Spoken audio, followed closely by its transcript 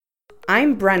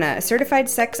I'm Brenna, a certified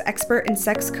sex expert and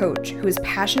sex coach who is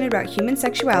passionate about human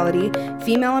sexuality,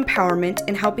 female empowerment,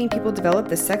 and helping people develop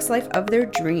the sex life of their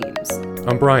dreams.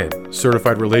 I'm Brian,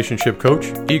 certified relationship coach,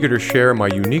 eager to share my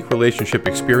unique relationship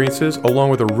experiences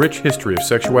along with a rich history of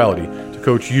sexuality to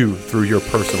coach you through your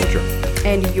personal journey.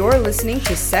 And you're listening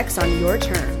to Sex on Your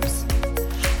Terms.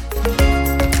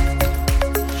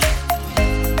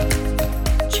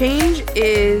 Change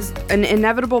is an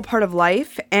inevitable part of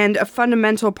life and a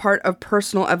fundamental part of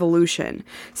personal evolution.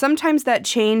 Sometimes that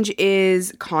change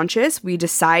is conscious. We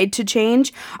decide to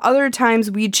change. Other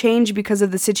times we change because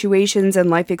of the situations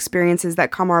and life experiences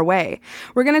that come our way.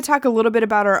 We're going to talk a little bit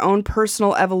about our own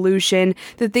personal evolution,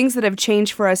 the things that have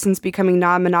changed for us since becoming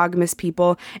non-monogamous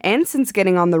people and since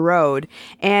getting on the road,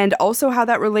 and also how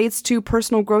that relates to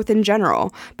personal growth in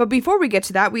general. But before we get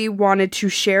to that, we wanted to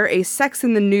share a sex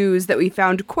in the news that we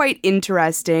found quite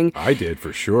interesting. I did,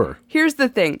 for sure. Here's the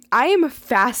thing. I am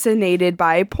fascinated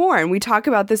by porn. We talk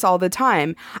about this all the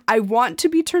time. I want to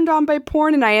be turned on by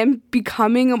porn, and I am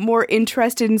becoming more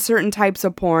interested in certain types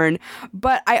of porn.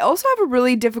 But I also have a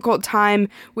really difficult time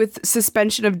with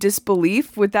suspension of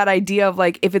disbelief, with that idea of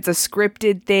like, if it's a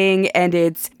scripted thing and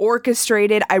it's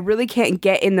orchestrated, I really can't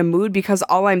get in the mood because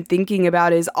all I'm thinking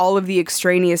about is all of the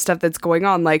extraneous stuff that's going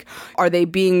on. Like, are they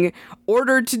being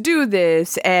ordered to do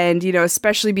this? And, you know,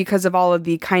 especially because of all of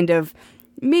the kind of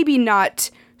maybe not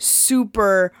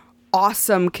super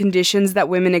awesome conditions that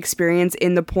women experience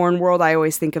in the porn world. I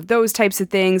always think of those types of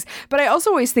things, but I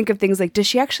also always think of things like, does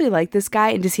she actually like this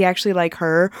guy and does he actually like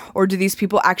her? Or do these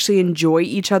people actually enjoy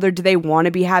each other? Do they want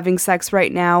to be having sex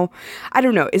right now? I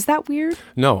don't know. Is that weird?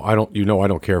 No, I don't. You know, I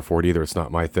don't care for it either. It's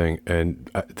not my thing. And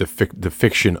the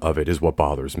fiction of it is what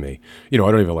bothers me. You know,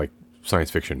 I don't even like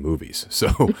science fiction movies.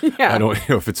 So Yeah. I don't, you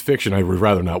know, if it's fiction, I would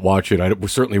rather not watch it. I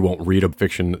certainly won't read a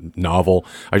fiction novel.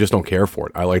 I just don't care for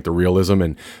it. I like the realism,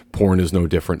 and porn is no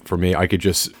different for me.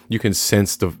 You can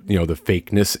sense the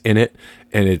fakeness in it.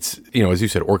 And it's, you know, as you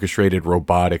said, orchestrated,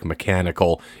 robotic,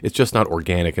 mechanical. It's just not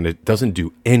organic, and it doesn't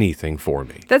do anything for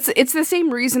me. It's the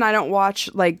same reason I don't watch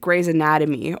like Grey's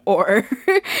Anatomy or,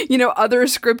 you know, other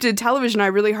scripted television. I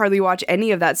really hardly watch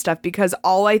any of that stuff because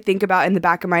all I think about in the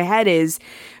back of my head is,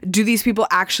 do these people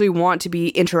actually want to be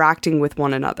interacting with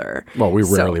one another? Well, we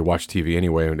rarely watch TV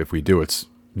anyway, and if we do, it's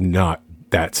not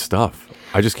that stuff.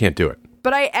 I just can't do it.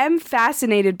 But I am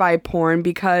fascinated by porn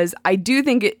because I do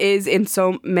think it is in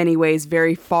so many ways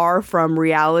very far from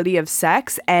reality of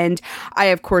sex. And I,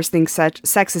 of course, think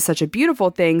sex is such a beautiful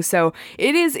thing. So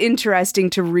it is interesting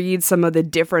to read some of the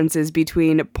differences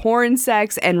between porn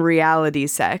sex and reality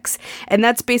sex. And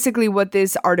that's basically what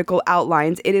this article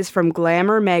outlines. It is from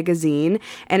Glamour magazine,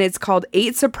 and it's called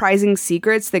 8 Surprising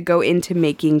Secrets That Go Into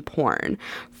Making Porn.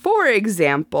 For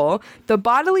example, the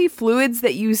bodily fluids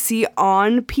that you see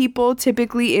on people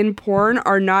typically in porn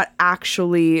are not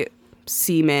actually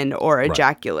semen or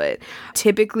ejaculate. Right.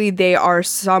 Typically, they are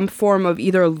some form of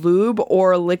either lube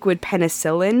or liquid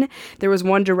penicillin. There was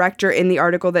one director in the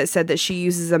article that said that she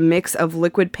uses a mix of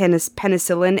liquid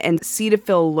penicillin and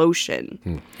Cetaphil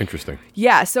lotion. Interesting.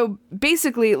 Yeah, so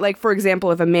basically, like, for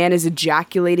example, if a man is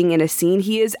ejaculating in a scene,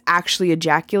 he is actually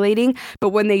ejaculating, but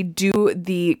when they do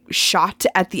the shot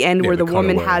at the end where the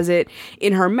woman has it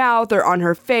in her mouth or on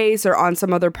her face or on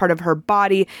some other part of her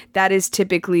body, that is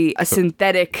typically a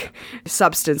synthetic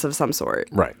substance of some sort.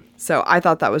 Right. So I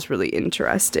thought that was really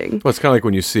interesting. Well, it's kind of like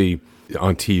when you see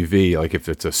on TV, like if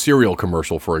it's a cereal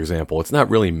commercial, for example, it's not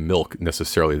really milk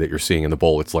necessarily that you're seeing in the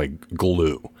bowl. It's like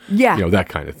glue. Yeah. You know, that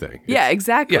kind of thing. Yeah,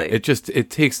 exactly. Yeah, it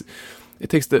takes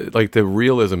the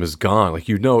realism is gone. Like,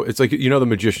 you know, it's like, you know, the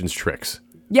magician's tricks.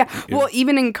 Yeah, well,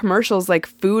 even in commercials, like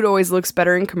food always looks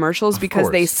better in commercials because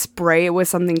they spray it with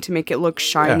something to make it look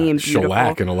shiny and beautiful.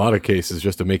 Shellac in a lot of cases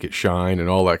just to make it shine and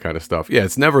all that kind of stuff. Yeah,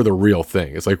 it's never the real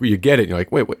thing. It's like you get it and you're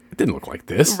like, wait, it didn't look like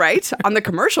this. Right? On the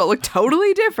commercial, it looked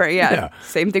totally different. Yeah.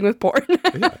 Same thing with porn.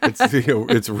 Yeah,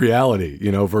 it's reality,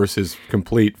 you know, versus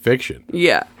complete fiction.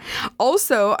 Yeah.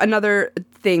 Also, another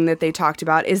thing that they talked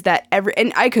about is that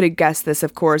and I could have guessed this,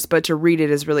 of course, but to read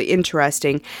it is really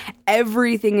interesting.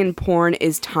 Everything in porn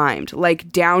is timed, like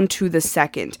down to the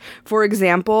second. For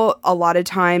example, a lot of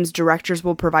times directors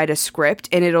will provide a script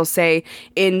and it'll say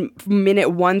in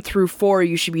minute 1 through 4,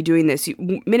 you should be doing this.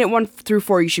 Minute 1 through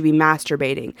 4, you should be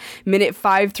masturbating. Minute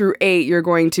 5 through 8, you're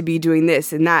going to be doing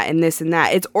this and that and this and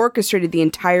that. It's orchestrated the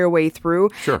entire way through.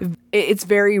 Sure. It's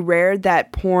very rare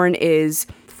that porn is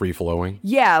free flowing.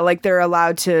 Yeah, like they're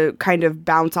allowed to kind of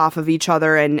bounce off of each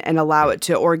other and allow it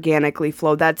to organically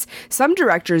flow. That's some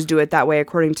directors do it that way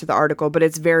according to the article, but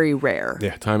it's very rare.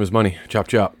 Yeah, time is money. Chop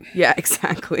chop. Yeah,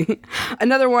 exactly.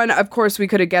 Another one, of course, we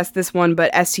could have guessed this one,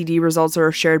 but STD results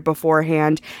are shared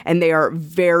beforehand, and they are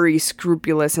very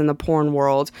scrupulous in the porn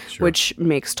world, which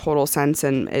makes total sense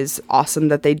and is awesome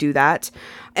that they do that.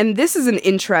 And this is an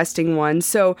interesting one.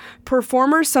 So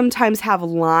performers sometimes have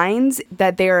lines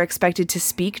that they are expected to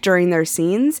speak during their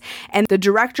scenes, and the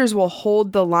directors will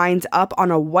hold the lines up on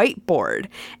a whiteboard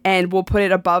and will put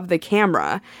it above the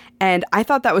camera. And I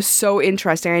thought that was so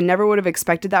interesting. I never would have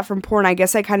expected that from porn. I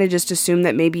guess I kind of just assumed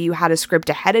that maybe you had a script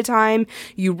ahead of time.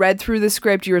 You read through the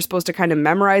script. You were supposed to kind of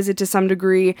memorize it to some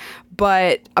degree.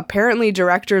 But apparently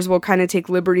directors will kind of take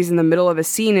liberties in the middle of a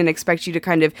scene and expect you to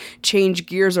kind of change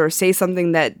gears or say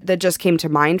something that just came to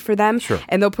mind for them. Sure.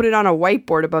 And they'll put it on a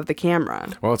whiteboard above the camera.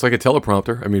 Well, it's like a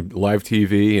teleprompter. I mean, live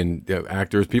TV and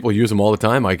actors, people use them all the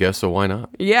time, I guess, so why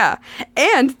not? Yeah.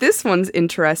 And this one's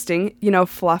interesting. You know,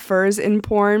 fluffers in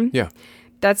porn. Yeah.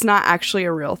 That's not actually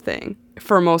a real thing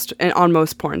on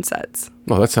most porn sets.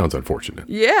 Well, that sounds unfortunate.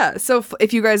 Yeah. So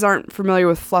if you guys aren't familiar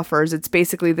with fluffers, it's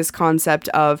basically this concept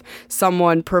of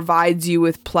someone provides you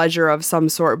with pleasure of some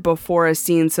sort before a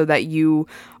scene so that you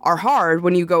are hard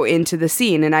when you go into the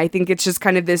scene. And I think it's just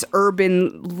kind of this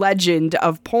urban legend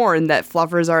of porn that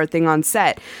fluffers are a thing on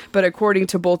set. But according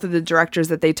to both of the directors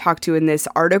that they talked to in this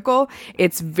article,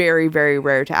 it's very, very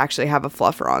rare to actually have a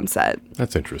fluffer on set.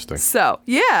 That's interesting. So,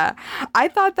 yeah, I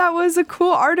thought that was a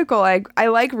cool article. I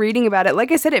like reading about it.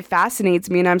 Like I said, it fascinates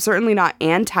me, and I'm certainly not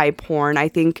anti-porn. I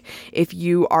think if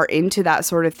you are into that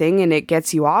sort of thing and it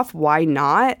gets you off, why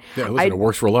not? Yeah, listen, it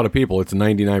works for a lot of people. It's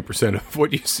 99% of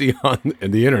what you see on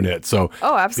the internet. So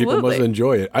absolutely. People must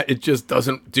enjoy it. It just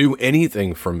doesn't do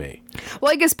anything for me.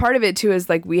 Well, I guess part of it too is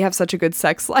like we have such a good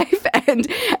sex life, and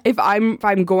if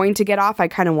I'm going to get off, I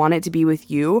kind of want it to be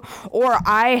with you, or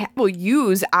I will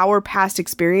use our past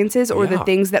experiences or the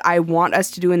things that I want us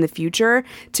to do in the future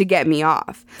to get me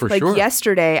off. For sure.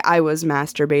 Yesterday, I was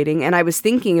masturbating and I was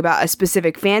thinking about a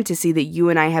specific fantasy that you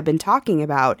and I have been talking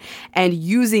about and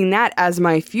using that as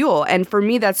my fuel. And for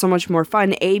me, that's so much more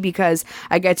fun. A, because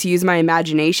I get to use my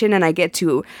imagination and I get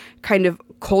to kind of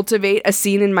cultivate a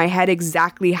scene in my head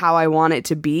exactly how I want it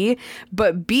to be.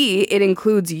 But B, it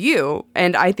includes you.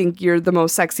 And I think you're the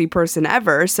most sexy person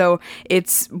ever. So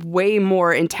it's way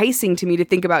more enticing to me to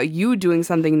think about you doing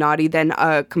something naughty than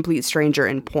a complete stranger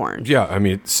in porn. Yeah, I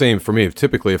mean, same for me.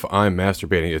 Typically, if I'm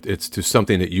masturbating, it's to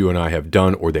something that you and I have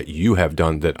done or that you have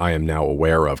done that I am now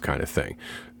aware of kind of thing.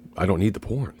 I don't need the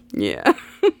porn. Yeah.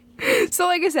 So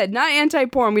like I said, not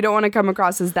anti-porn. We don't want to come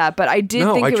across as that. But I did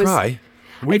think it was... try.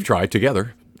 We've tried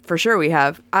together. For sure we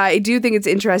have. I do think it's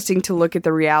interesting to look at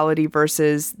the reality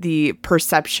versus the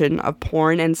perception of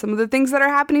porn and some of the things that are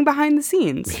happening behind the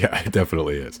scenes. Yeah, it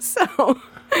definitely is. So,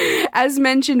 as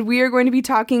mentioned, we are going to be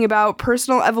talking about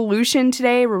personal evolution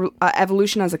today,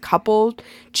 evolution as a couple,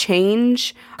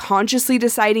 change, consciously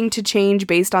deciding to change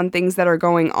based on things that are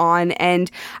going on.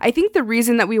 And I think the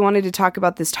reason that we wanted to talk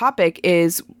about this topic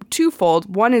is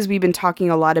twofold. One is we've been talking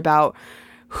a lot about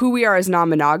who we are as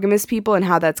non-monogamous people and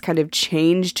how that's kind of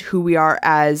changed who we are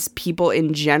as people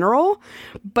in general.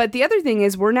 But the other thing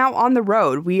is we're now on the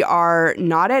road. We are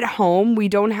not at home. We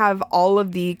don't have all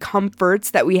of the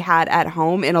comforts that we had at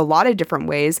home in a lot of different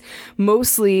ways,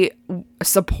 mostly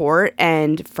support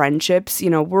and friendships. You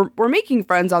know, we're making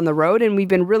friends on the road and we've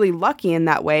been really lucky in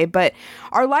that way, but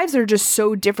our lives are just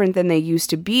so different than they used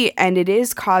to be. And it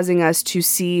is causing us to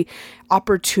see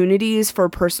opportunities for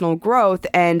personal growth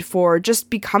and for just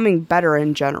becoming better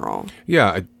in general.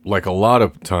 Yeah, like a lot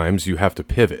of times you have to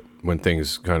pivot when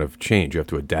things kind of change. You have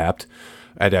to adapt.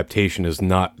 Adaptation is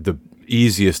not the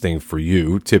easiest thing for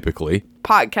you, typically.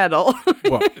 Pot kettle.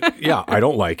 Well, yeah, I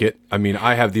don't like it. I mean,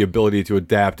 I have the ability to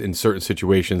adapt in certain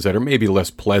situations that are maybe less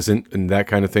pleasant and that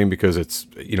kind of thing because it's,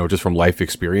 you know, just from life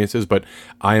experiences. But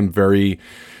I am very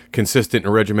consistent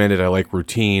and regimented. I like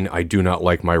routine. I do not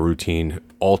like my routine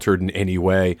altered in any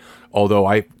way, although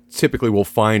I typically will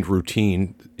find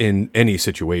routine in any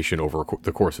situation over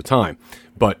the course of time.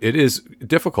 But it is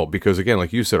difficult because, again,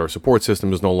 like you said, our support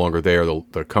system is no longer there.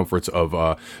 The comforts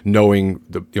of knowing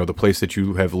the place that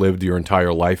you have lived your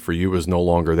entire life for you is no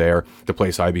longer there. The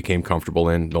place I became comfortable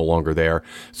in, no longer there.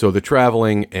 So the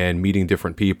traveling and meeting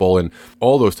different people and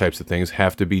all those types of things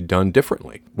have to be done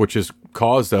differently, which has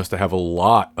caused us to have a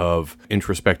lot of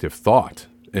introspective thought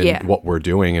in what we're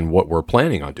doing and what we're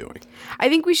planning on doing. I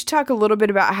think we should talk a little bit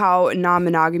about how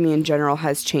non-monogamy in general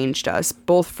has changed us,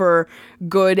 both for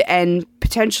good and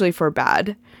potentially for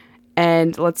bad.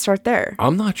 And let's start there.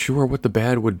 I'm not sure what the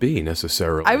bad would be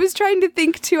necessarily. I was trying to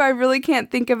think too. I really can't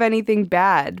think of anything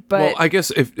bad. But well, I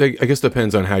guess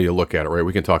depends on how you look at it, right?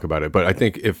 We can talk about it, but I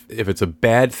think if it's a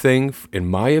bad thing, in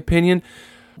my opinion,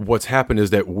 what's happened is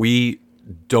that we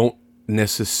don't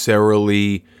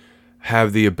necessarily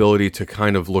have the ability to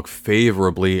kind of look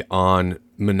favorably on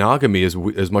monogamy as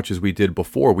much as we did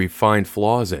before. We find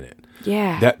flaws in it.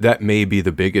 Yeah. That may be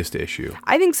the biggest issue.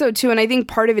 I think so too. And I think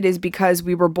part of it is because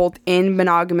we were both in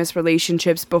monogamous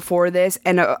relationships before this.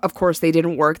 And of course they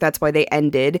didn't work. That's why they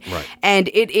ended. Right. And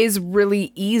it is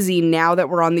really easy now that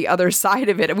we're on the other side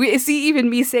of it. We see even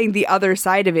me saying the other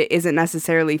side of it isn't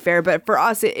necessarily fair. But for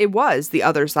us, it was the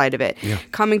other side of it. Yeah.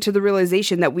 Coming to the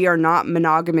realization that we are not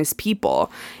monogamous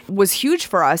people was huge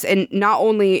for us. And not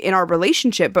only in our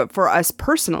relationship, but for us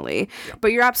personally. Yeah.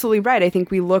 But you're absolutely right. I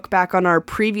think we look back on our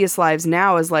previous lives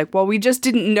now as like, well, we just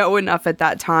didn't know enough at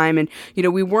that time, and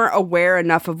we weren't aware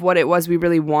enough of what it was we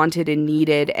really wanted and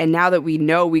needed, and now that we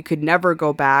know, we could never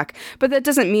go back. But that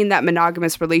doesn't mean that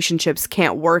monogamous relationships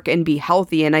can't work and be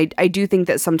healthy, and I do think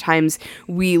that sometimes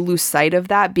we lose sight of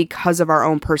that because of our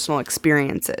own personal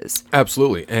experiences.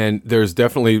 Absolutely. And there's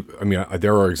definitely,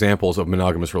 there are examples of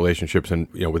monogamous relationships and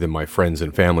within my friends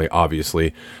and family,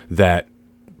 obviously, that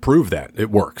prove that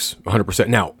it works 100%.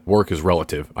 Now, work is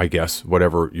relative, I guess,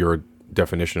 whatever your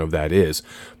definition of that is.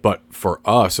 But for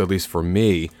us, at least for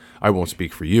me, I won't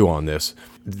speak for you on this.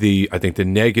 I think the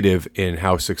negative in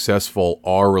how successful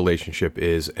our relationship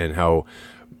is and how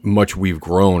much we've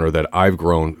grown, or that I've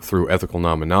grown through ethical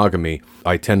non-monogamy,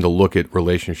 I tend to look at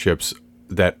relationships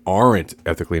that aren't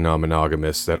ethically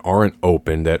non-monogamous, that aren't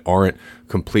open, that aren't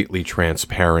completely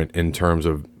transparent in terms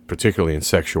of, particularly in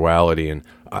sexuality, and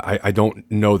I don't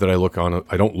know that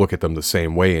I don't look at them the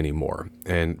same way anymore,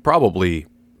 and probably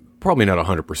not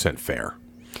 100% fair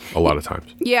a lot of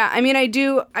times. Yeah, I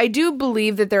do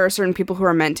believe that there are certain people who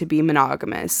are meant to be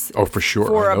monogamous. Oh, for sure.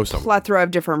 For a plethora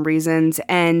of different reasons,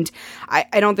 and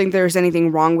I don't think there's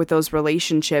anything wrong with those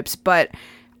relationships, but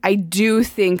I do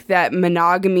think that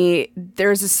monogamy,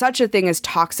 there's such a thing as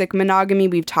toxic monogamy.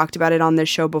 We've talked about it on this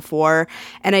show before.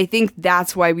 And I think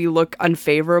that's why we look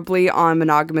unfavorably on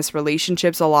monogamous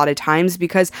relationships a lot of times,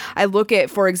 because I look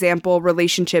at, for example,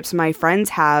 relationships my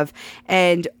friends have,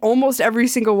 and almost every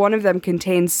single one of them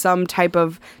contains some type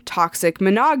of toxic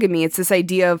monogamy. It's this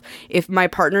idea of, if my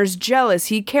partner's jealous,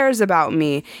 he cares about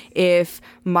me. If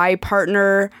my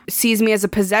partner sees me as a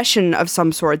possession of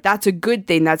some sort, that's a good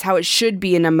thing. That's how it should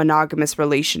be in a monogamous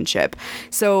relationship.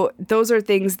 So those are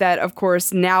things that, of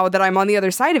course, now that I'm on the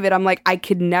other side of it, I'm like, I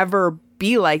could never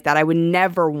be like that. I would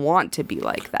never want to be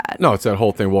like that. No, it's that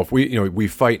whole thing. Well, if we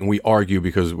fight and we argue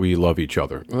because we love each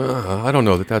other, I don't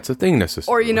know that that's a thing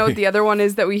necessarily. Or, the other one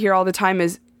is that we hear all the time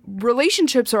is,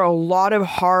 relationships are a lot of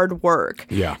hard work.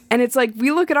 Yeah. And it's like,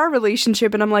 we look at our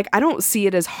relationship and I'm like, I don't see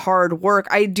it as hard work.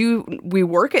 We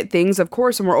work at things, of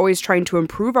course, and we're always trying to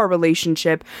improve our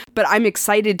relationship, but I'm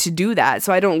excited to do that.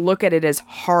 So I don't look at it as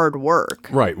hard work.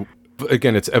 Right.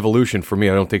 Again, it's evolution for me.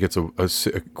 I don't think it's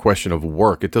a question of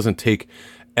work. It doesn't take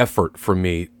effort for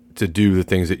me to do the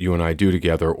things that you and I do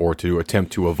together, or to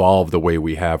attempt to evolve the way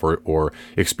we have, or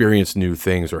experience new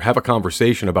things, or have a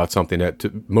conversation about something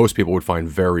that most people would find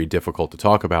very difficult to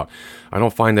talk about. I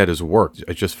don't find that as work.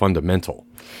 It's just fundamental.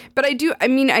 But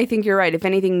I think you're right. If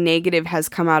anything negative has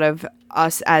come out of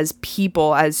us as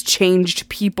people, as changed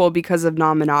people because of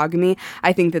non-monogamy,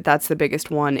 I think that that's the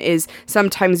biggest one, is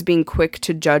sometimes being quick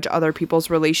to judge other people's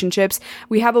relationships.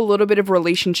 We have a little bit of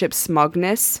relationship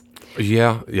smugness.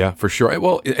 Yeah, for sure.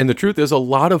 Well, and the truth is, a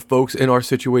lot of folks in our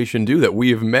situation do that. We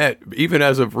have met, even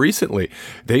as of recently,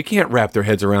 they can't wrap their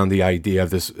heads around the idea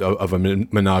of a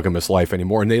monogamous life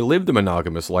anymore, and they lived a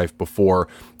monogamous life before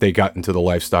they got into the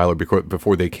lifestyle, or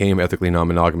before they came ethically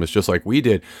non-monogamous, just like we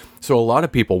did. So a lot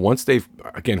of people, once they've,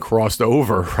 again, crossed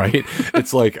over, right,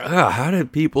 it's like, how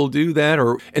did people do that?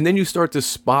 And then you start to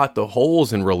spot the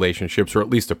holes in relationships, or at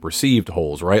least the perceived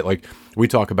holes, right? Like, we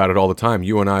talk about it all the time.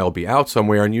 You and I will be out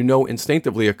somewhere, and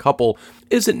instinctively a couple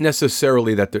isn't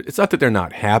necessarily that it's not that they're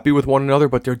not happy with one another,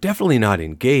 but they're definitely not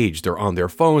engaged. They're on their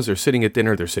phones, they're sitting at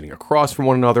dinner, they're sitting across from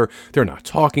one another, they're not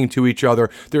talking to each other,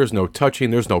 there's no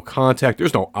touching, there's no contact,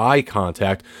 there's no eye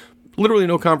contact, literally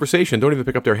no conversation, don't even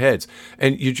pick up their heads.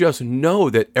 And you just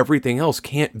know that everything else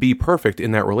can't be perfect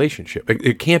in that relationship.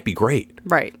 It can't be great.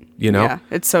 Right. Yeah,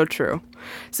 it's so true.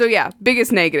 So yeah,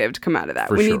 biggest negative to come out of that.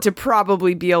 We need to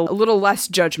probably be a little less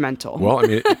judgmental. Well,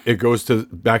 it goes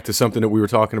back to something that we were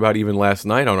talking about even last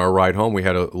night on our ride home. We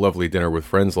had a lovely dinner with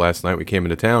friends last night. We came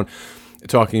into town,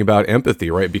 talking about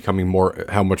empathy, right? Becoming more,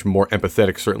 how much more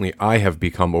empathetic certainly I have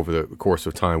become over the course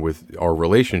of time with our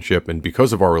relationship and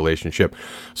because of our relationship.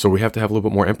 So we have to have a little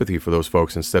bit more empathy for those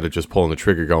folks instead of just pulling the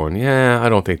trigger going, yeah, I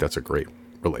don't think that's a great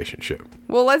relationship.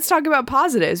 Well, let's talk about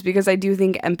positives, because I do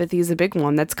think empathy is a big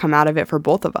one that's come out of it for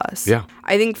both of us. Yeah.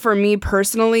 I think for me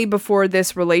personally, before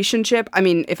this relationship, I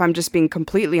mean, if I'm just being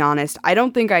completely honest, I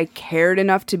don't think I cared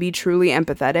enough to be truly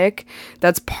empathetic.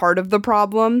 That's part of the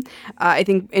problem. I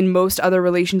think in most other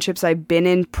relationships I've been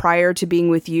in prior to being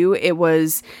with you,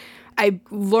 I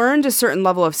learned a certain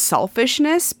level of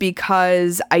selfishness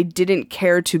because I didn't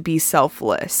care to be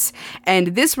selfless. And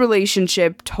this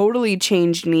relationship totally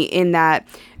changed me in that,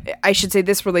 I should say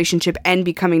this relationship and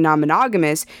becoming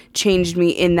non-monogamous changed me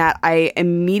in that I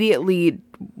immediately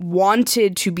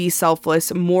wanted to be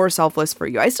more selfless for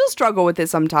you. I still struggle with it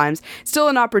sometimes. Still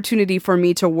an opportunity for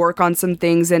me to work on some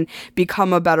things and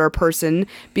become a better person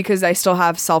because I still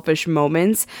have selfish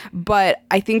moments. But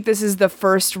I think this is the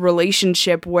first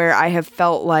relationship where I have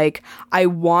felt like I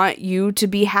want you to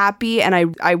be happy and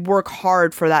I work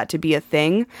hard for that to be a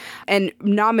thing. And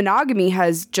non-monogamy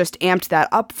has just amped that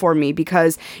up for me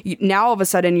because now all of a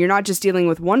sudden you're not just dealing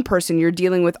with one person, you're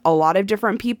dealing with a lot of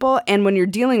different people. And when you're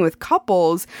dealing with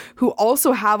couples who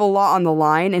also have a lot on the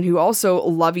line and who also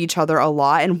love each other a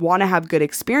lot and want to have good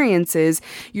experiences,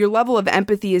 your level of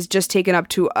empathy is just taken up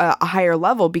to a higher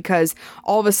level because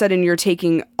all of a sudden you're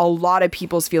taking a lot of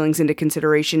people's feelings into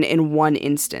consideration in one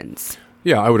instance.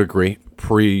 Yeah, I would agree.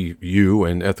 Pre you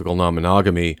and ethical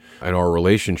non-monogamy and our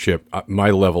relationship,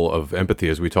 my level of empathy,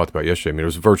 as we talked about yesterday, I mean, it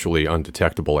was virtually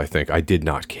undetectable, I think. I did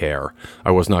not care.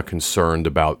 I was not concerned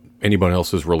about anyone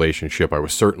else's relationship. I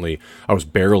was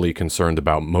barely concerned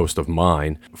about most of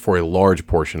mine for a large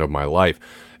portion of my life.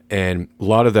 And a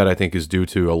lot of that, I think, is due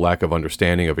to a lack of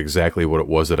understanding of exactly what it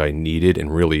was that I needed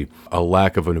and really a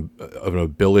lack of an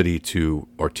ability to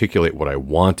articulate what I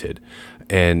wanted.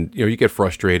 And, you get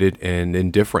frustrated and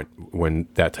indifferent when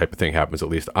that type of thing happens, at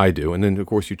least I do. And then, of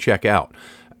course, you check out.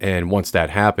 And once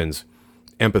that happens,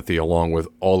 empathy, along with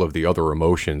all of the other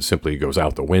emotions, simply goes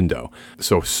out the window.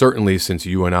 So certainly since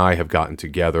you and I have gotten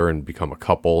together and become a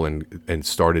couple and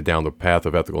started down the path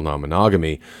of ethical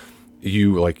non-monogamy,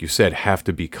 you, like you said, have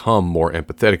to become more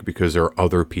empathetic because there are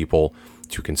other people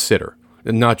to consider.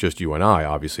 And not just you and I,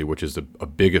 obviously, which is a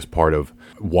biggest part of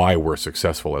why we're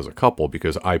successful as a couple,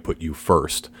 because I put you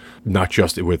first, not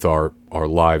just with our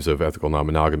lives of ethical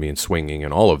non-monogamy and swinging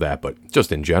and all of that, but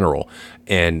just in general.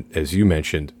 And as you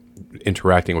mentioned,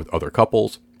 interacting with other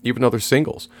couples, even other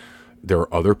singles, there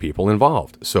are other people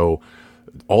involved. So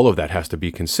all of that has to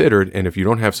be considered. And if you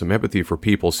don't have some empathy for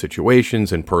people's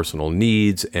situations and personal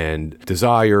needs and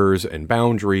desires and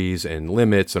boundaries and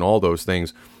limits and all those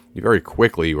things, you very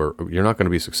quickly, you're not going to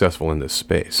be successful in this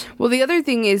space. Well, the other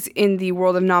thing is in the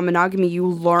world of non-monogamy, you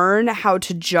learn how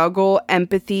to juggle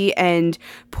empathy and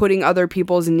putting other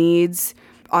people's needs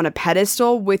on a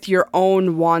pedestal with your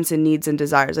own wants and needs and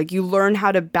desires. Like you learn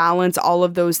how to balance all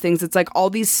of those things. It's like all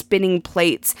these spinning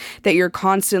plates that you're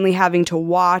constantly having to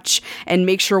watch and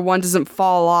make sure one doesn't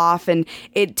fall off. And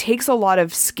it takes a lot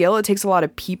of skill. It takes a lot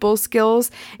of people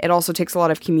skills. It also takes a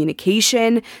lot of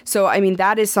communication. So, I mean,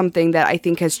 that is something that I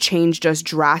think has changed us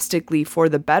drastically for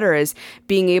the better, is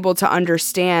being able to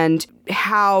understand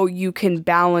how you can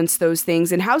balance those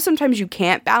things and how sometimes you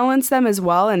can't balance them as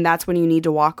well. And that's when you need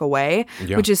to walk away,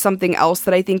 which is something else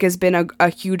that I think has been a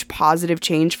huge positive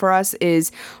change for us,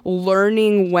 is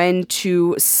learning when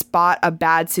to spot a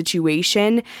bad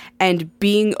situation and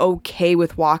being okay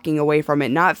with walking away from it,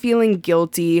 not feeling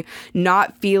guilty,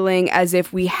 not feeling as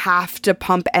if we have to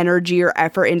pump energy or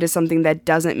effort into something that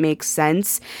doesn't make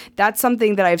sense. That's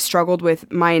something that I've struggled with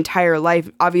my entire life,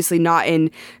 obviously not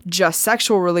in just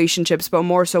sexual relationships, but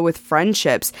more so with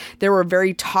friendships. There were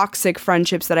very toxic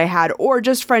friendships that I had, or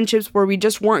just friendships where we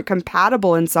just weren't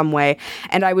compatible in some way.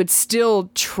 And I would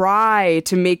still try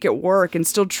to make it work and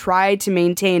still try to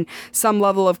maintain some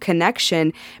level of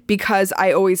connection because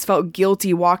I always felt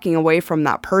guilty walking away from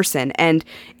that person. And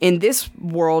in this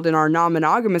world, in our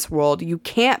non-monogamous world, you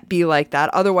can't be like that.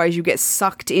 Otherwise, you get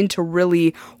sucked into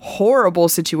really horrible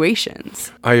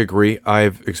situations. I agree.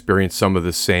 I've experienced some of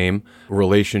the same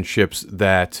relationships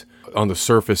that on the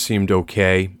surface seemed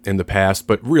okay in the past,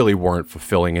 but really weren't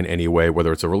fulfilling in any way,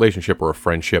 whether it's a relationship or a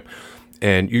friendship.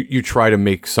 And you try to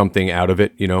make something out of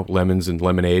it, lemons and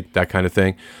lemonade, that kind of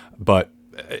thing. But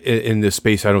in this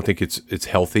space, I don't think it's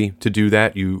healthy to do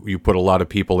that. You put a lot of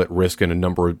people at risk in a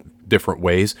number of different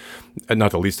ways,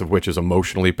 not the least of which is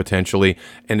emotionally, potentially,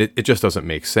 and it just doesn't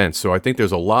make sense. So I think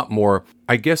there's a lot more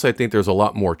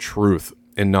truth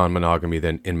in non-monogamy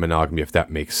than in monogamy, if that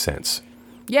makes sense.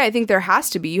 Yeah, I think there has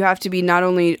to be. You have to be not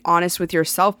only honest with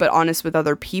yourself, but honest with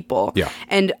other people. Yeah.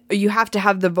 And you have to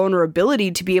have the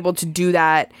vulnerability to be able to do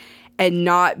that and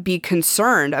not be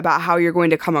concerned about how you're going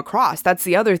to come across. That's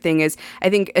the other thing is, I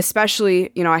think especially,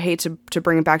 I hate to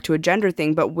bring it back to a gender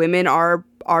thing, but women are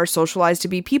socialized to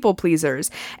be people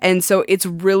pleasers. And so it's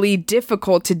really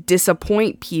difficult to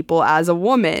disappoint people as a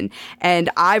woman. And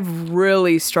I've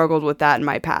really struggled with that in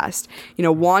my past,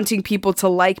 wanting people to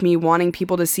like me, wanting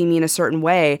people to see me in a certain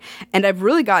way. And I've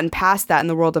really gotten past that in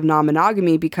the world of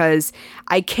non-monogamy because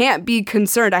I can't be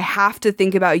concerned. I have to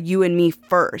think about you and me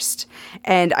first.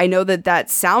 And I know that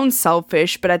sounds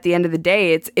selfish, but at the end of the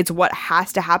day, it's what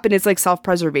has to happen. It's like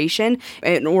self-preservation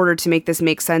in order to make this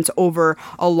make sense over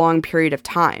a long period of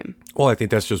time. Well, I think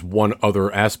that's just one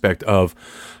other aspect of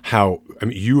how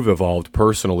you've evolved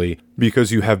personally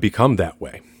because you have become that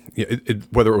way.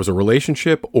 Whether it was a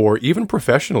relationship or even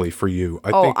professionally for you.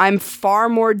 I think I'm far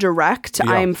more direct. Yeah.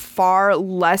 I'm far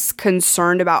less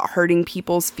concerned about hurting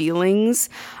people's feelings.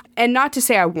 And not to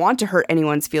say I want to hurt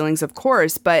anyone's feelings, of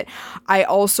course, but I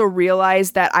also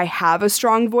realize that I have a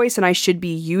strong voice and I should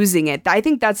be using it. I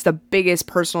think that's the biggest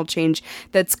personal change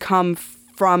that's come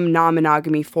from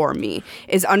non-monogamy for me,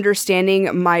 is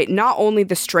understanding not only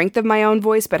the strength of my own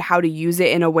voice, but how to use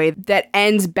it in a way that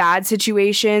ends bad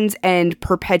situations and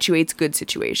perpetuates good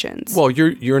situations. Well,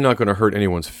 you're not going to hurt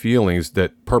anyone's feelings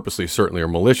that purposely, certainly, or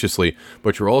maliciously,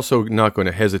 but you're also not going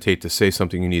to hesitate to say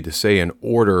something you need to say in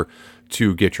order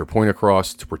to get your point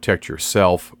across, to protect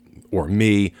yourself or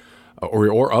me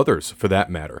or others for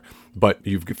that matter. But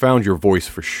you've found your voice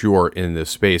for sure in this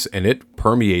space, and it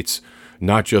permeates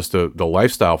not just the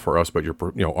lifestyle for us, but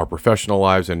our professional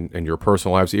lives and your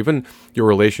personal lives. Even your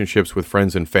relationships with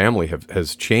friends and family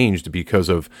has changed because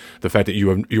of the fact that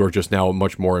you are just now a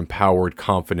much more empowered,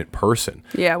 confident person.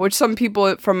 Yeah, which some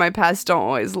people from my past don't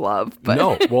always love. But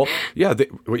no, well,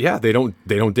 they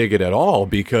don't dig it at all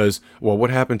because, well,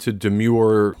 what happened to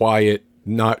demure, quiet,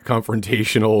 not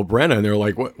confrontational Brenna? And they're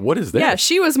like, what is that? Yeah,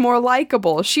 she was more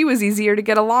likable. She was easier to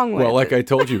get along with. Well, like I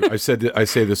told you, I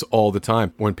say this all the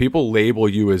time. When people label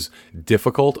you as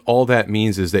difficult, all that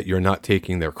means is that you're not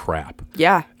taking their crap.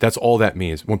 Yeah. That's all that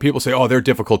means. When people say, oh, they're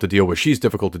difficult to deal with, she's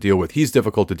difficult to deal with, he's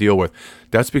difficult to deal with,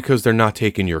 that's because they're not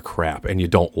taking your crap and you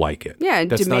don't like it. Yeah,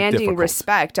 and demanding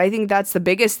respect. I think that's the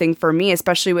biggest thing for me,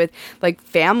 especially with like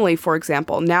family, for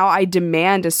example. Now I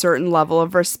demand a certain level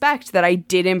of respect that I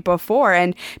didn't before.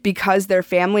 And because they're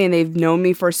family and they've known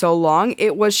me for so long,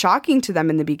 it was shocking to them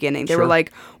in the beginning. They were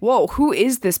like, whoa, who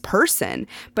is this person?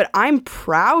 But I'm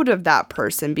proud of that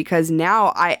person because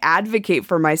now I advocate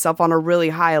for myself on a really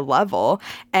high level.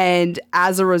 And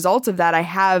as a result of that, I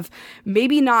have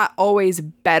maybe not always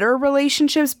better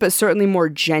relationships, but certainly more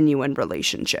genuine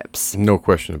relationships. No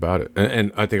question about it.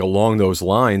 And I think along those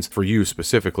lines, for you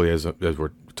specifically, as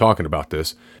we're talking about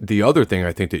this, the other thing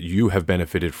I think that you have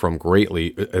benefited from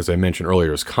greatly, as I mentioned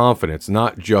earlier, is confidence,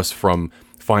 not just from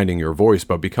finding your voice,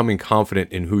 but becoming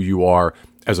confident in who you are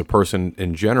as a person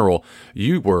in general.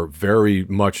 You were very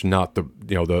much not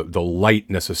the light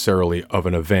necessarily of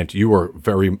an event. You were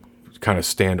very kind of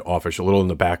standoffish, a little in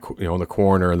the back, in the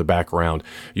corner, in the background.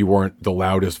 You weren't the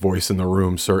loudest voice in the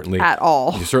room, certainly. At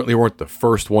all. You certainly weren't the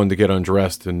first one to get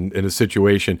undressed in a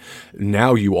situation.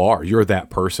 Now you are. You're that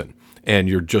person. And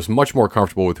you're just much more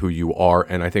comfortable with who you are.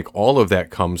 And I think all of that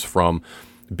comes from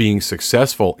being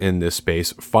successful in this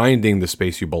space, finding the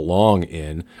space you belong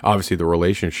in, obviously the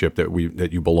relationship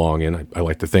that you belong in, I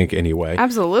like to think anyway.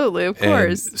 Absolutely, of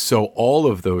course. And so all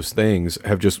of those things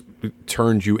have just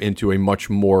turned you into a much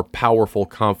more powerful,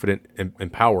 confident, and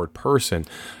empowered person,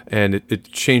 and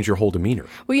it changed your whole demeanor.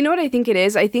 Well, you know what I think it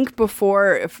is? I think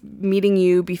before meeting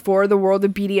you, before the world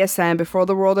of BDSM, before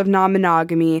the world of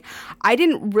non-monogamy, I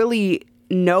didn't really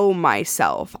know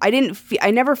myself.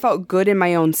 I never felt good in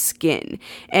my own skin.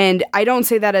 And I don't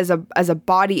say that as a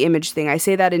body image thing. I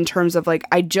say that in terms of like,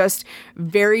 I just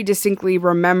very distinctly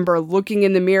remember looking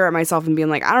in the mirror at myself and being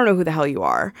like, I don't know who the hell you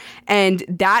are. And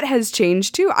that has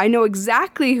changed too. I know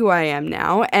exactly who I am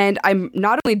now. And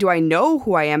not only do I know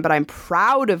who I am, but I'm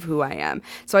proud of who I am.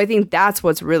 So I think that's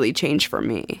what's really changed for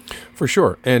me. For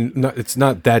sure. And it's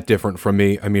not that different from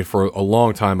me. I mean, for a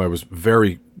long time, I was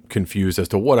very confused as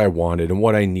to what I wanted and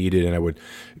what I needed, and I would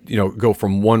go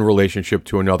from one relationship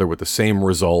to another with the same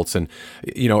results. And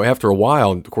after a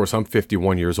while, of course I'm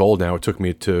 51 years old now, it took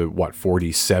me to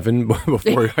 47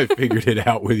 before I figured it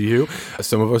out with you.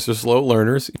 Some of us are slow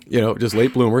learners, just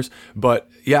late bloomers, but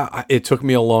yeah, it took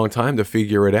me a long time to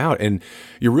figure it out. And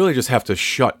you really just have to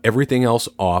shut everything else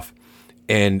off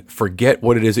and forget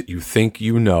what it is that you think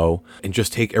you know, and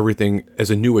just take everything as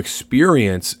a new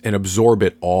experience and absorb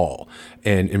it all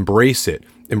and embrace it.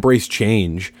 embrace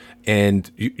change, and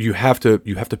you have to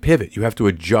pivot, you have to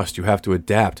adjust, you have to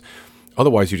adapt.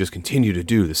 Otherwise, you just continue to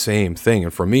do the same thing.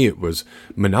 And for me, it was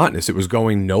monotonous. It was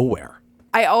going nowhere.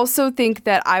 I also think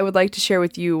that I would like to share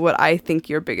with you what I think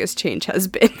your biggest change has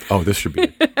been. Oh, this should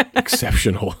be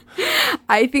exceptional.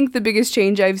 I think the biggest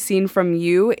change I've seen from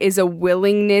you is a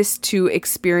willingness to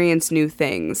experience new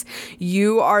things.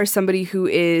 You are somebody who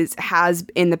has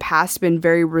in the past been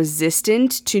very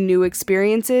resistant to new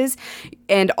experiences.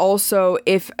 And also,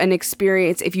 if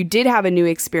you did have a new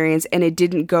experience and it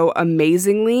didn't go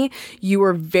amazingly, you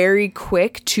were very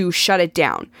quick to shut it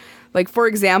down. Like, for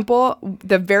example,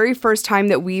 the very first time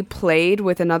that we played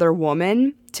with another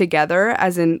woman together,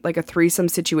 as in like a threesome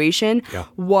situation,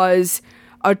 was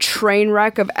a train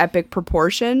wreck of epic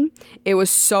proportion. It was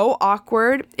so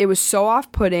awkward. It was so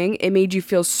off-putting. It made you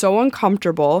feel so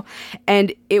uncomfortable.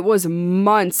 And it was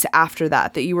months after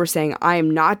that you were saying, I am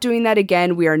not doing that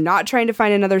again. We are not trying to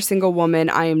find another single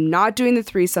woman. I am not doing the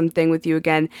threesome thing with you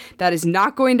again. That is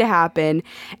not going to happen.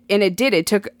 And it did. It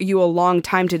took you a long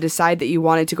time to decide that you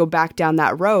wanted to go back down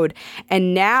that road.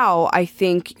 And now I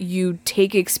think you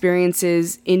take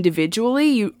experiences individually.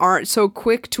 You aren't so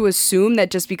quick to assume that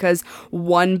just because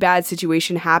one bad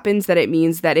situation happens that it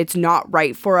means that it's not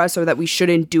right for us or that we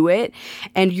shouldn't do it.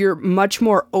 And you're much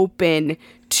more open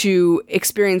to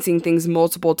experiencing things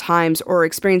multiple times or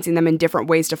experiencing them in different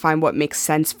ways to find what makes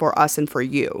sense for us and for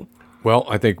you. Well,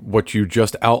 I think what you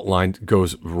just outlined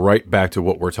goes right back to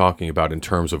what we're talking about in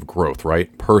terms of growth,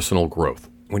 right? Personal growth.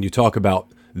 When you talk about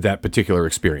that particular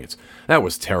experience, that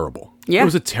was terrible. Yeah. It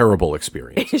was a terrible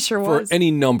experience. It sure was. For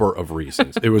any number of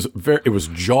reasons. It was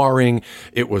jarring.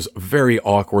 It was very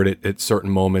awkward at certain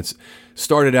moments.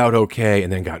 Started out okay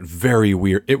and then got very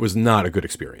weird. It was not a good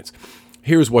experience.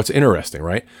 Here's what's interesting,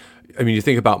 right? I mean, you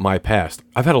think about my past.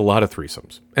 I've had a lot of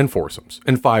threesomes and foursomes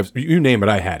and fives. You name it,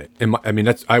 I had it. And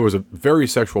I was a very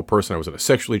sexual person. I was in a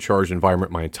sexually charged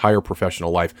environment my entire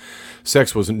professional life.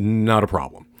 Sex was not a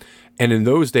problem. And in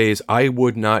those days, I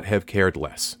would not have cared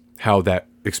less how that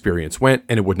experience went,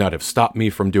 and it would not have stopped me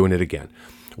from doing it again.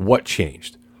 What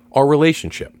changed? Our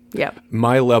relationship. Yep.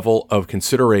 My level of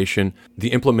consideration,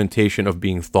 the implementation of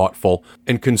being thoughtful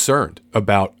and concerned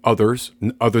about others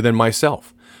other than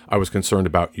myself. I was concerned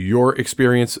about your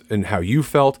experience and how you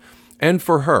felt, and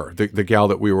for her, the gal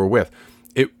that we were with.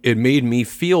 It made me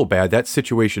feel bad. That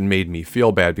situation made me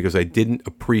feel bad because I didn't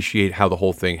appreciate how the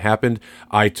whole thing happened.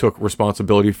 I took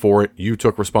responsibility for it. You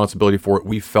took responsibility for it.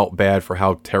 We felt bad for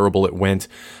how terrible it went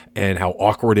and how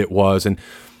awkward it was. And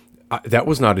that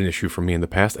was not an issue for me in the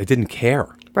past. I didn't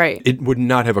care. Right. It would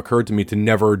not have occurred to me to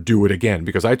never do it again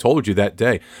because I told you that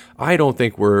day, I don't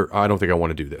think I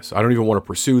want to do this. I don't even want to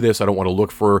pursue this. I don't want to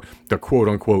look for the quote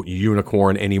unquote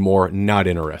unicorn anymore. Not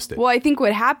interested. Well, I think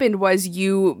what happened was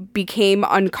you became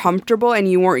uncomfortable and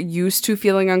you weren't used to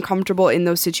feeling uncomfortable in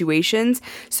those situations.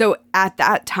 So at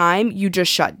that time, you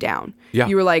just shut down. Yeah.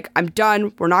 You were like, I'm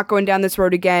done. We're not going down this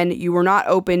road again. You were not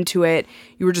open to it.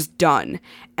 You were just done.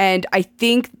 And I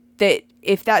think that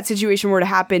if that situation were to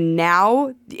happen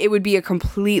now, it would be a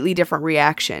completely different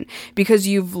reaction because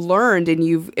you've learned and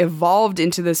you've evolved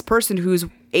into this person who's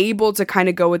able to kind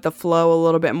of go with the flow a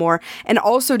little bit more and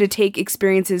also to take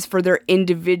experiences for their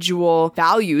individual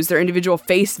values, their individual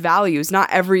face values. Not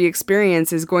every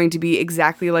experience is going to be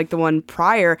exactly like the one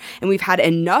prior. And we've had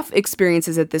enough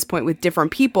experiences at this point with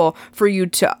different people for you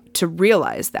to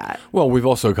realize that. Well, we've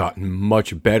also gotten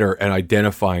much better at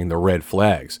identifying the red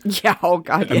flags. Yeah, oh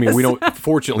God, yes. I mean,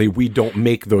 fortunately, we don't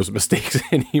make those mistakes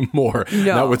anymore.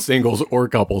 No. Not with singles or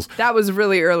couples. That was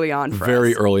really early on for us.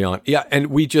 Very early on. Yeah, and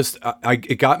we just,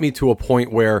 it got me to a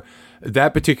point where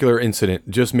that particular incident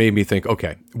just made me think,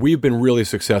 okay, we've been really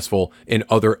successful in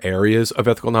other areas of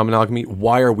ethical non-monogamy.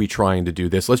 Why are we trying to do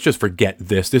this? Let's just forget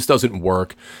this. This doesn't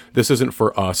work. This isn't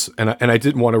for us. And I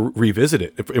didn't want to revisit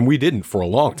it. And we didn't for a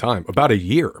long time, about a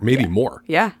year, maybe more.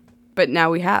 Yeah. But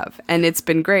now we have, and it's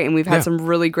been great. And we've had some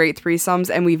really great threesomes,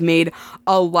 and we've made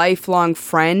a lifelong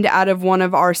friend out of one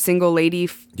of our single lady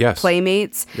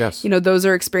playmates. Yes. You know, those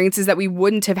are experiences that we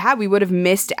wouldn't have had. We would have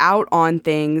missed out on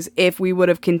things if we would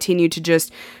have continued to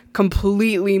just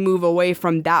completely move away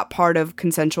from that part of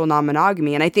consensual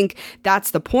non-monogamy. And I think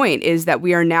that's the point, is that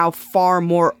we are now far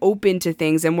more open to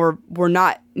things, and we're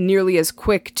not nearly as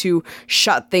quick to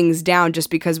shut things down just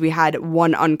because we had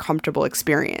one uncomfortable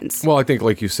experience. Well, I think,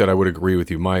 like you said, I would agree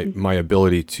with you. My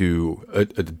ability to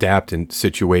adapt in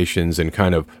situations and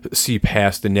kind of see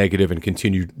past the negative and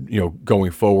continue,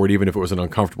 going forward, even if it was an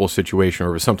uncomfortable situation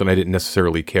or it was something I didn't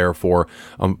necessarily care for,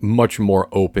 I'm much more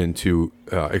open to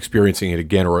experiencing it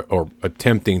again or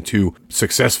attempting to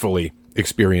successfully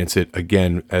experience it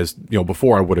again. As you know,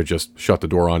 before I would have just shut the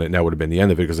door on it and that would have been the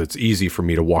end of it, because it's easy for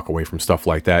me to walk away from stuff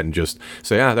like that and just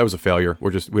say, that was a failure.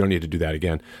 We don't need to do that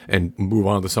again, and move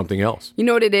on to something else. You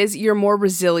know what it is? You're more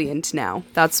resilient now.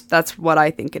 That's what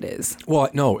I think it is. Well,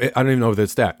 no, I don't even know if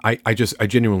that's that. I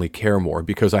genuinely care more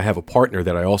because I have a partner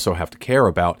that I also have to care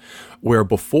about, where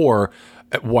before,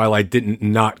 while I didn't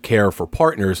not care for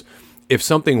partners, if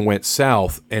something went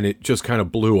south and it just kind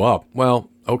of blew up, well,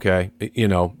 okay,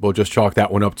 we'll just chalk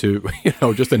that one up to,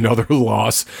 just another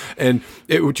loss. And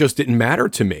it just didn't matter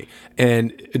to me,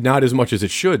 and not as much as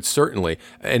it should, certainly.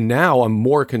 And now I'm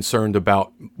more concerned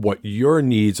about what your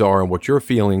needs are and what your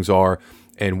feelings are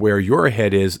and where your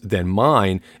head is than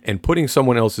mine, and putting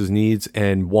someone else's needs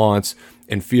and wants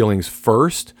and feelings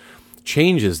first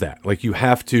changes that. Like I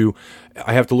have to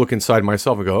look inside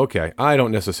myself and go, okay, I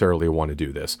don't necessarily want to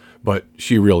do this, but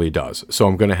she really does. So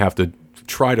I'm going to have to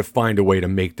try to find a way to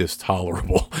make this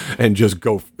tolerable and just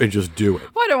go and just do it.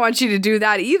 Well, I don't want you to do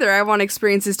that either. I want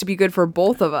experiences to be good for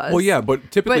both of us. Well, yeah,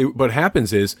 but typically what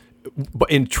happens is, but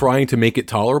in trying to make it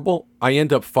tolerable, I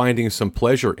end up finding some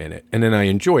pleasure in it, and then I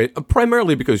enjoy it,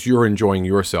 primarily because you're enjoying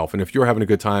yourself. And if you're having a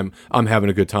good time, I'm having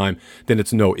a good time, then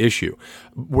it's no issue.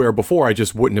 Where before I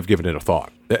just wouldn't have given it a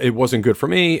thought. It wasn't good for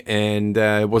me, and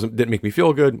didn't make me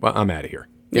feel good. Well, I'm out of here.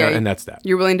 Yeah, and that's that.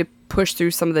 You're willing to push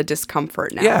through some of the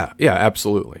discomfort now. Yeah,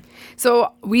 absolutely.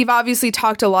 So we've obviously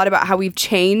talked a lot about how we've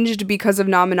changed because of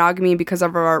non-monogamy and because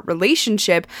of our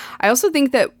relationship. I also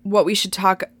think that what we should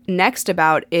talk next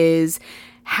about is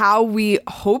how we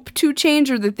hope to change,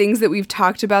 or the things that we've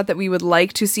talked about that we would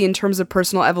like to see in terms of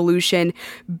personal evolution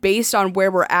based on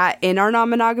where we're at in our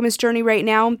non-monogamous journey right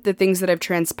now, the things that have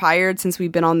transpired since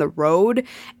we've been on the road.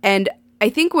 And I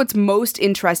think what's most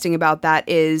interesting about that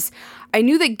is I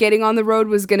knew that getting on the road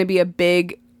was going to be a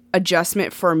big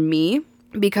adjustment for me,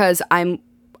 because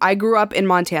I grew up in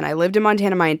Montana. I lived in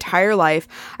Montana my entire life.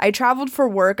 I traveled for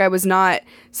work. I was not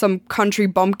some country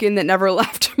bumpkin that never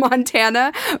left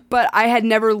Montana, but I had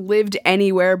never lived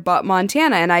anywhere but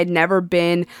Montana, and I'd never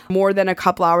been more than a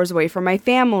couple hours away from my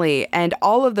family and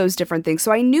all of those different things.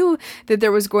 So I knew that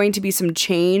there was going to be some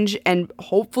change and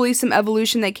hopefully some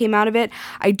evolution that came out of it.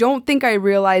 I don't think I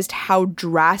realized how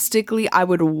drastically I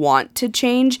would want to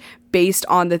change based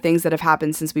on the things that have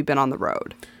happened since we've been on the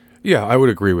road. Yeah, I would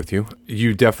agree with you.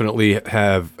 You definitely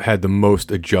have had the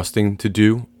most adjusting to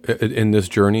do in this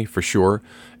journey, for sure.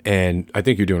 And I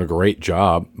think you're doing a great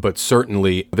job, but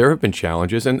certainly there have been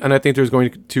challenges, and I think there's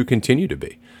going to continue to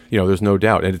be. There's no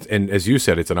doubt. And as you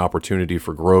said, it's an opportunity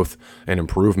for growth and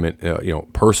improvement,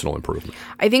 personal improvement.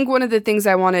 I think one of the things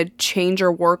I want to change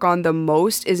or work on the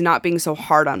most is not being so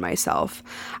hard on myself.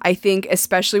 I think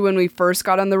especially when we first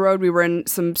got on the road, we were in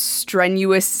some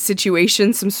strenuous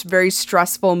situations, some very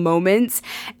stressful moments,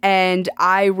 and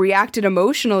I reacted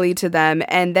emotionally to them.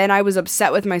 And then I was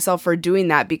upset with myself for doing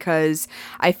that because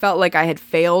I felt like I had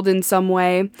failed in some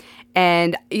way.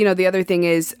 And, the other thing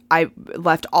is I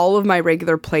left all of my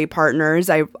regular play partners.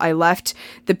 I left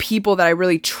the people that I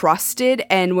really trusted.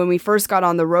 And when we first got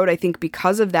on the road, I think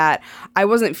because of that, I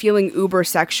wasn't feeling uber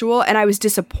sexual, and I was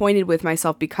disappointed with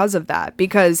myself because of that.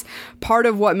 Because part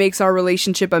of what makes our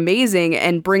relationship amazing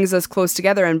and brings us close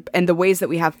together and the ways that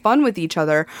we have fun with each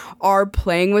other are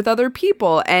playing with other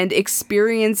people and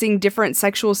experiencing different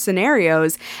sexual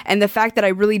scenarios. And the fact that I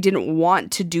really didn't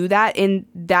want to do that in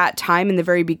that time in the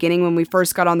very beginning, when we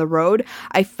first got on the road,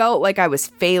 I felt like I was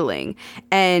failing.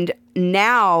 And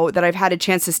now that I've had a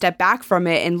chance to step back from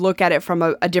it and look at it from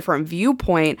a different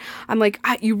viewpoint, I'm like,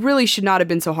 you really should not have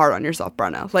been so hard on yourself,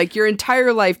 Brenna. Like, your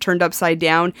entire life turned upside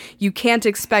down. You can't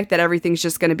expect that everything's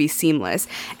just going to be seamless.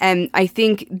 And I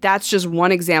think that's just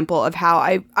one example of how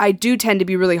I do tend to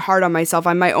be really hard on myself.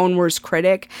 I'm my own worst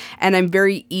critic, and I'm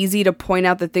very easy to point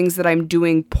out the things that I'm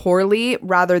doing poorly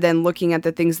rather than looking at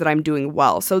the things that I'm doing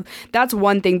well. So that's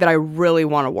one thing that I really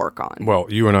want to work on. Well,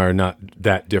 you and I are not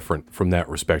that different from that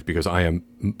respect, because I am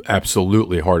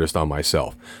absolutely hardest on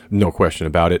myself. No question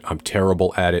about it. I'm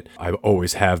terrible at it. I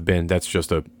always have been. That's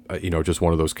just just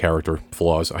one of those character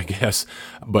flaws, I guess.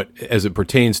 But as it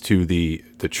pertains to the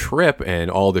trip and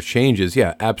all the changes,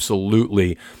 yeah,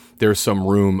 absolutely. There's some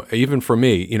room, even for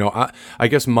me. I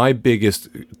guess my biggest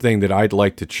thing that I'd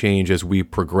like to change as we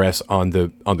progress on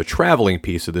the traveling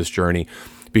piece of this journey,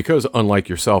 because unlike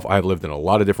yourself, I've lived in a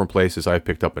lot of different places. I've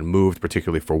picked up and moved,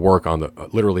 particularly for work, on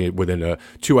literally within a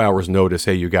 2 hours notice.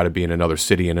 Hey, you got to be in another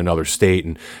city, in another state,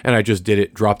 and I just did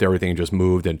it, dropped everything, and just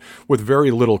moved, and with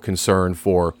very little concern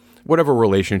for whatever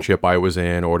relationship I was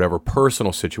in or whatever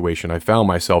personal situation I found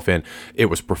myself in. It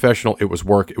was professional, it was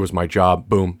work, it was my job,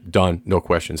 boom, done, no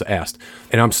questions asked.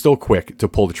 And I'm still quick to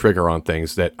pull the trigger on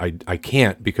things that I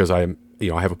can't, because I'm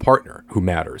I have a partner who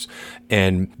matters.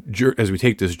 And as we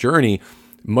take this journey,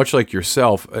 much like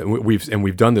yourself,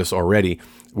 we've done this already,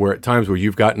 where at times where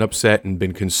you've gotten upset and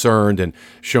been concerned and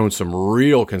shown some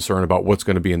real concern about what's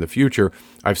going to be in the future,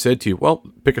 I've said to you, well,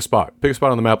 pick a spot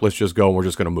on the map. Let's just go and we're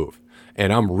just going to move.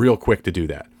 And I'm real quick to do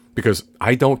that because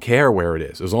I don't care where it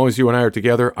is. As long as you and I are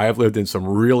together, I have lived in some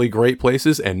really great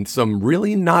places and some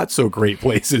really not so great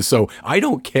places. So I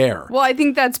don't care. Well, I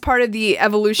think that's part of the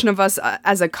evolution of us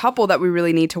as a couple that we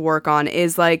really need to work on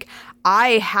is like,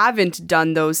 I haven't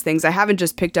done those things. I haven't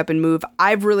just picked up and moved.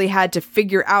 I've really had to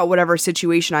figure out whatever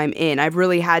situation I'm in. I've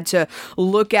really had to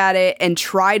look at it and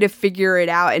try to figure it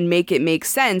out and make it make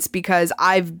sense because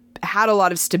I've had a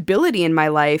lot of stability in my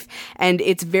life and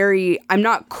I'm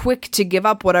not quick to give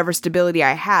up whatever stability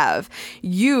I have.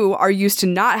 You are used to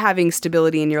not having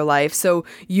stability in your life, so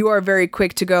you are very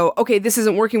quick to go, okay, this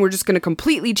isn't working, we're just going to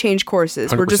completely change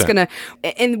courses. 100%. We're just going to,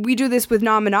 and we do this with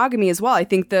non-monogamy as well. I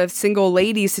think the single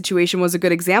lady situation was a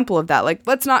good example of that. Like,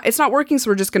 it's not working, so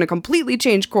we're just going to completely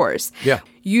change course. Yeah.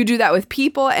 You do that with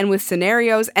people and with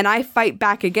scenarios, and I fight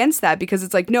back against that because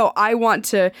it's like, no, I want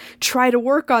to try to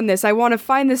work on this. I want to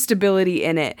find the stability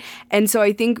in it. And so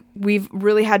I think we've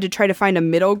really had to try to find a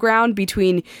middle ground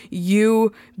between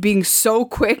you being so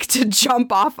quick to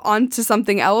jump off onto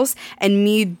something else and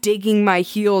me digging my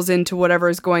heels into whatever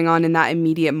is going on in that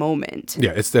immediate moment.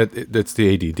 Yeah, that's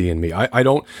the ADD in me.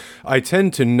 I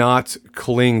tend to not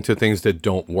cling to things that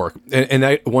don't work. And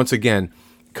I, once again,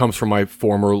 comes from my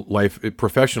former life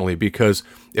professionally, because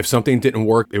if something didn't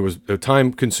work, it was a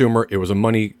time consumer, it was a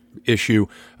money issue,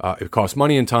 it cost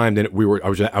money and time, then I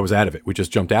was out of it. We just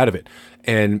jumped out of it.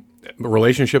 And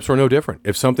relationships were no different.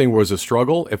 If something was a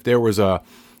struggle, if there was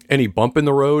any bump in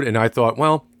the road and I thought,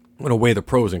 well, I'm going to weigh the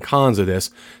pros and cons of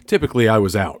this, typically I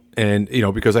was out. And,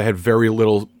 because I had very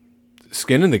little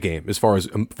skin in the game as far as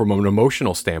from an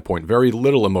emotional standpoint, very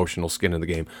little emotional skin in the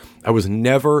game. I was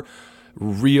never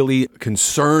really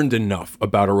concerned enough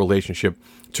about a relationship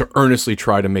to earnestly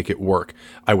try to make it work.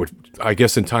 I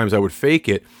guess in times I would fake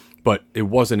it, but it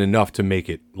wasn't enough to make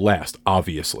it last,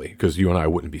 obviously, because you and I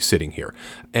wouldn't be sitting here.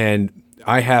 And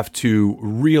I have to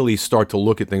really start to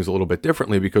look at things a little bit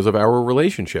differently because of our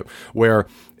relationship, where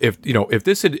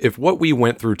if what we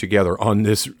went through together on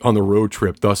the road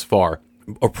trip thus far,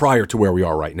 or prior to where we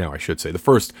are right now, I should say, the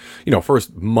first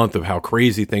month of how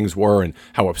crazy things were and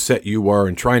how upset you were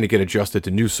and trying to get adjusted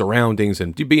to new surroundings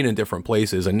and being in different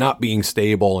places and not being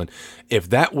stable. And if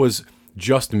that was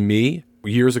just me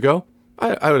years ago,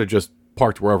 I would have just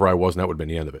parked wherever I was and that would have been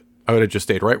the end of it. I would have just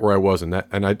stayed right where I was it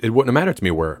wouldn't have mattered to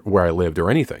me where I lived or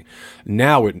anything.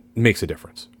 Now it makes a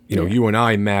difference. You and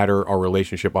I matter. Our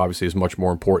relationship obviously is much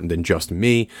more important than just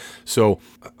me. So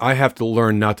I have to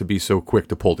learn not to be so quick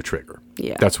to pull the trigger.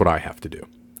 Yeah. That's what I have to do.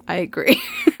 I agree.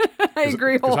 I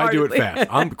agree wholeheartedly. Because I do it fast.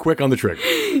 I'm quick on the trigger.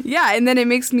 Yeah, and then it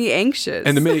makes me anxious.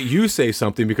 And the minute you say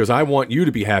something, because I want you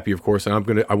to be happy, of course,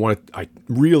 and I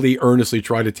really earnestly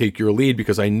try to take your lead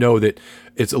because I know that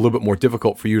it's a little bit more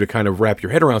difficult for you to kind of wrap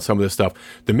your head around some of this stuff.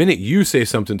 The minute you say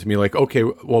something to me like, okay,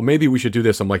 well, maybe we should do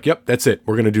this, I'm like, yep, that's it.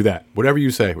 We're going to do that. Whatever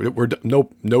you say,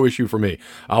 no issue for me.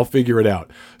 I'll figure it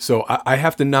out. So I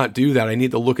have to not do that. I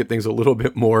need to look at things a little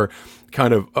bit more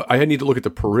I need to look at the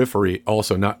periphery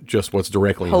also, not just what's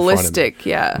directly in front of me. Holistic,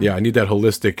 yeah. Yeah, I need that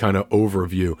holistic kind of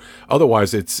overview.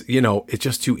 Otherwise, it's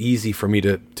just too easy for me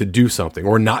to do something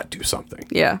or not do something.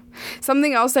 Yeah.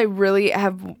 Something else I really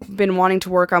have been wanting to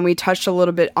work on, we touched a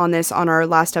little bit on this on our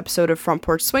last episode of Front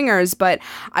Porch Swingers, but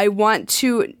I want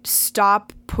to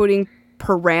stop putting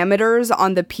parameters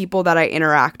on the people that I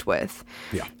interact with.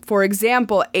 Yeah. For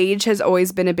example, age has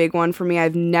always been a big one for me.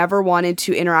 I've never wanted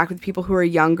to interact with people who are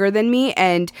younger than me,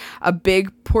 and a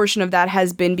big portion of that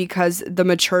has been because the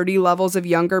maturity levels of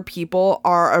younger people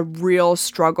are a real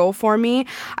struggle for me.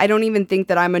 I don't even think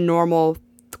that I'm a normal,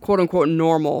 quote unquote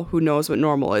normal, who knows what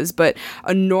normal is, but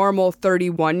a normal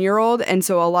 31-year-old. And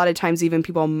so a lot of times even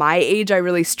people my age, I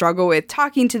really struggle with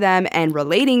talking to them and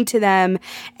relating to them.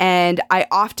 And I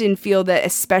often feel that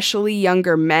especially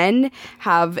younger men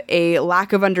have a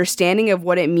lack of understanding of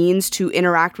what it means to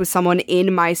interact with someone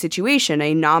in my situation,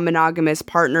 a non-monogamous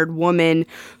partnered woman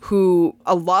who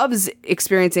loves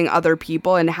experiencing other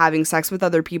people and having sex with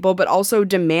other people, but also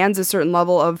demands a certain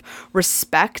level of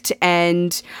respect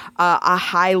and a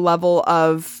high level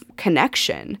of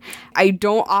connection. I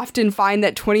don't often find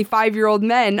that 25-year-old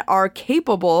men are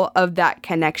capable of that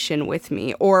connection with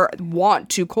me or want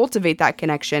to cultivate that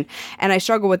connection. And I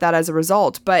struggle with that as a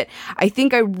result. But I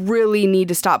think I really need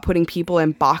to stop putting people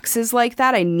in boxes like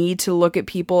that. I need to look at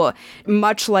people,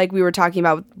 much like we were talking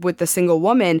about with the single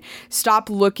woman,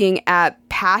 stop looking at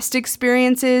past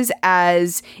experiences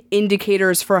as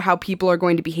indicators for how people are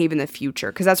going to behave in the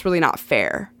future, because that's really not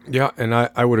fair. Yeah, and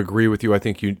I would agree with you. I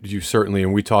think you certainly,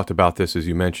 and we talked about this as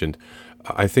you mentioned,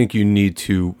 I think you need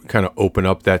to kind of open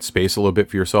up that space a little bit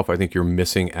for yourself. I think you're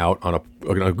missing out on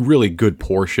a really good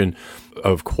portion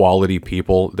of quality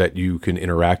people that you can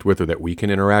interact with or that we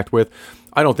can interact with.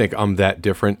 I don't think I'm that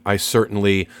different. I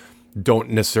certainly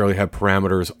don't necessarily have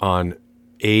parameters on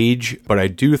age, but I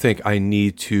do think I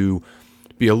need to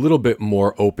be a little bit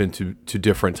more open to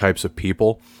different types of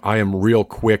people. I am real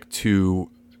quick to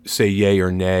say yay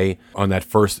or nay on that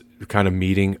first kind of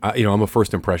meeting. I'm a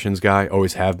first impressions guy,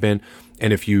 always have been.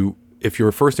 And if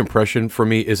your first impression for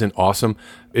me isn't awesome,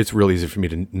 it's really easy for me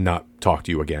to not talk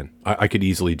to you again. I could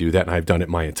easily do that, and I've done it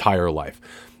my entire life.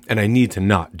 And I need to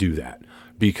not do that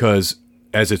because,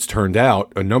 as it's turned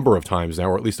out a number of times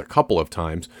now, or at least a couple of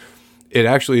times, it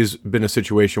actually has been a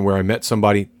situation where I met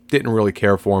somebody, didn't really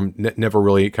care for them, never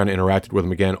really kind of interacted with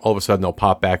them again. All of a sudden, they'll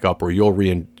pop back up, or you'll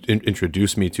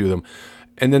reintroduce me to them.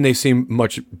 And then they seem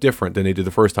much different than they did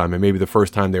the first time. And maybe the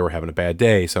first time they were having a bad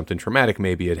day, something traumatic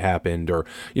maybe had happened, or,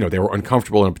 they were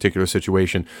uncomfortable in a particular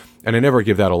situation. And I never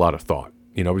give that a lot of thought,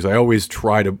 because I always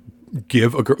try to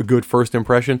give a good first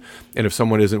impression. And if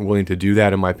someone isn't willing to do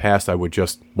that in my past, I would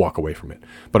just walk away from it.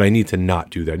 But I need to not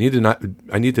do that.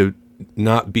 I need to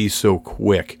not be so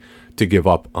quick to give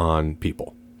up on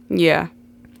people. Yeah.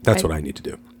 That's what I need to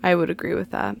do. I would agree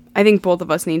with that. I think both of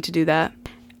us need to do that.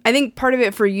 I think part of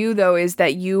it for you, though, is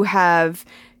that you've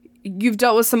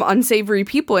dealt with some unsavory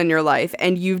people in your life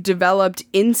and you've developed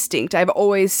instinct. I've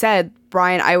always said,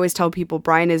 Brian, I always tell people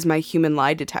Brian is my human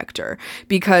lie detector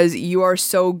because you are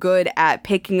so good at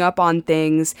picking up on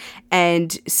things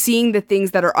and seeing the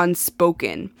things that are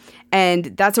unspoken.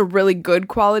 And that's a really good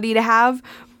quality to have.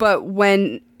 But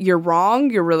when you're wrong,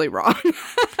 you're really wrong.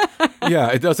 Yeah,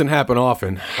 it doesn't happen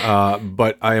often,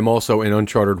 but I am also in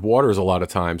uncharted waters a lot of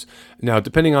times. Now,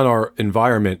 depending on our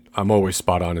environment, I'm always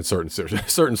spot on in certain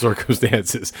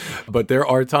circumstances. But there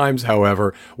are times,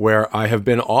 however, where I have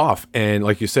been off. And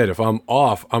like you said, if I'm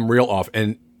off, I'm real off.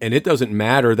 And it doesn't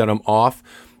matter that I'm off.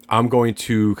 I'm going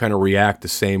to kind of react the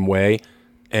same way.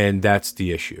 And that's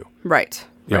the issue. Right.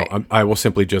 I will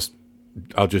simply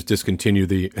I'll just discontinue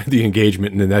the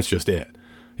engagement, and then that's just it.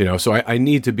 So I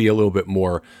need to be a little bit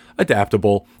more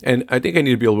adaptable, and I think I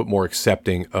need to be a little bit more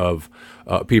accepting of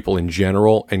people in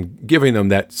general and giving them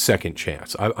that second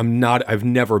chance. I've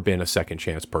never been a second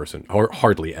chance person, or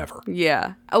hardly ever.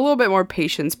 Yeah, a little bit more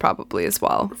patience probably as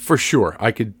well. For sure.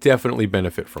 I could definitely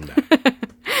benefit from that.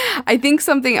 I think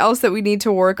something else that we need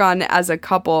to work on as a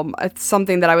couple,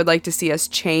 something that I would like to see us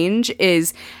change,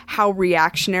 is how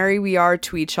reactionary we are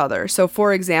to each other. So,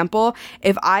 for example,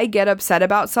 if I get upset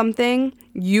about something,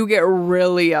 you get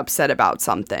really upset about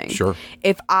something. Sure.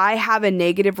 If I have a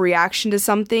negative reaction to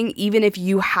something, even if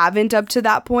you haven't up to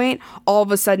that point, all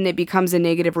of a sudden it becomes a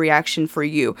negative reaction for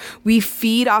you. We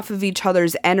feed off of each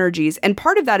other's energies. And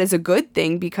part of that is a good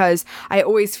thing because I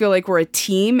always feel like we're a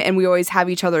team and we always have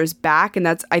each other's back. And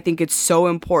I think it's so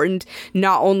important,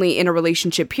 not only in a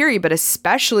relationship period, but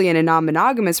especially in a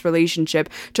non-monogamous relationship,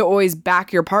 to always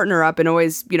back your partner up and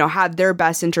always, have their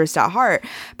best interest at heart.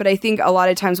 But I think a lot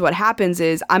of times what happens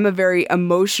is I'm a very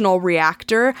emotional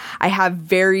reactor. I have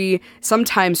very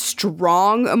sometimes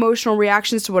strong emotional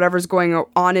reactions to whatever's going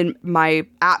on in my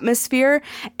atmosphere,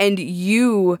 and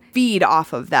you feed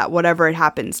off of that, whatever it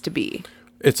happens to be.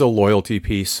 It's a loyalty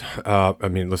piece.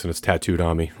 Listen, it's tattooed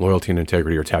on me. Loyalty and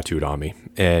integrity are tattooed on me.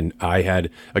 And I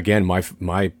had, again,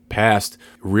 my past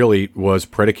really was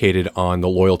predicated on the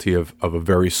loyalty of a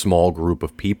very small group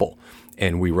of people.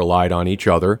 And we relied on each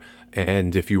other.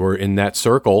 And if you were in that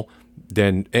circle,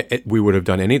 then we would have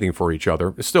done anything for each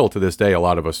other. Still, to this day,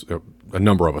 a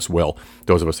number of us will,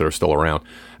 those of us that are still around.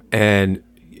 And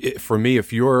for me,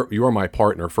 if you're my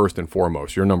partner, first and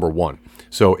foremost, you're number one.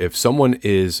 So if someone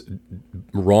is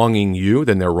wronging you,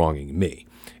 then they're wronging me.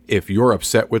 If you're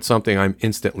upset with something, I'm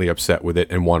instantly upset with it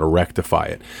and want to rectify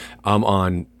it. I'm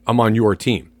on your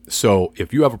team. So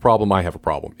if you have a problem, I have a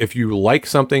problem. If you like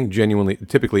something,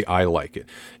 typically I like it.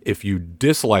 If you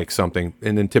dislike something,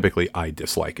 and then typically I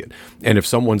dislike it. And if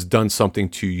someone's done something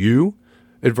to you,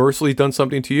 adversely done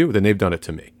something to you, then they've done it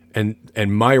to me. And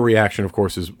my reaction, of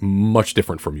course, is much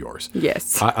different from yours.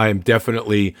 Yes. I am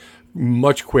definitely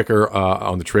much quicker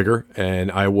on the trigger,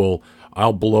 and I will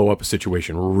I'll blow up a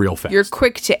situation real fast. You're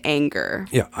quick to anger.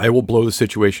 Yeah, I will blow the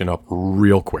situation up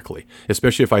real quickly,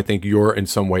 especially if I think you're in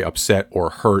some way upset or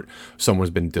hurt, someone's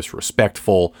been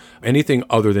disrespectful. Anything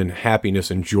other than happiness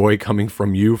and joy coming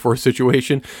from you for a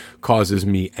situation causes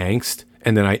me angst,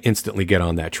 and then I instantly get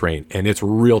on that train, and it's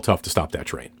real tough to stop that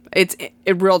train. It's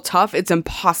real tough. It's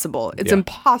impossible. It's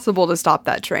impossible to stop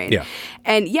that train. Yeah.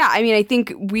 And yeah, I mean, I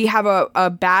think we have a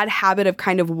bad habit of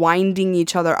kind of winding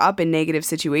each other up in negative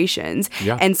situations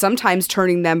and sometimes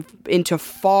turning them into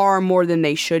far more than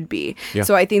they should be. Yeah.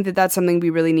 So I think that that's something we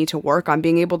really need to work on,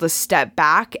 being able to step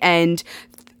back and,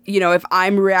 you know, if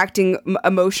I'm reacting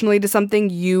emotionally to something,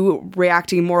 you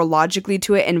reacting more logically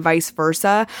to it, and vice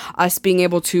versa, us being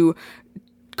able to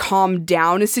calm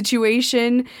down a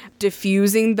situation,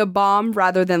 diffusing the bomb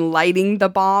rather than lighting the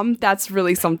bomb. That's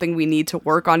really something we need to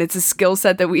work on. It's a skill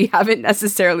set that we haven't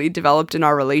necessarily developed in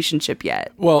our relationship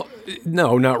yet. Well,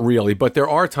 no, not really. But there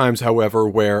are times, however,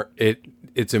 where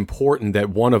it's important that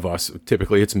one of us,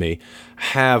 typically it's me,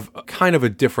 have kind of a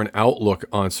different outlook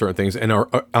on certain things, and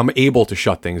I'm able to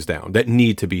shut things down that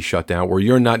need to be shut down, where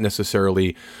you're not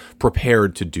necessarily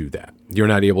prepared to do that. You're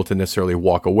not able to necessarily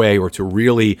walk away or to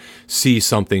really see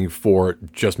something for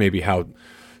just maybe how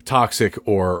toxic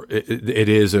or it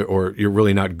is, or you're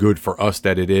really not good for us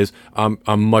that it is. I'm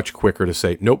much quicker to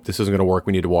say, nope, this isn't going to work.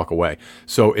 We need to walk away.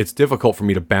 So it's difficult for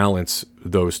me to balance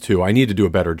those two. I need to do a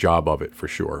better job of it for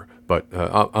sure, but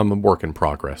I'm a work in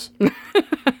progress.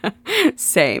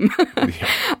 Same.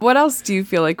 What else do you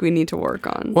feel like we need to work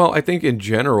on? Well, I think in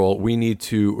general, we need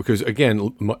to, because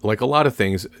again, like a lot of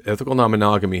things, ethical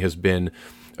non-monogamy has been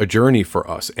a journey for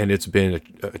us, and it's been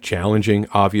a challenging,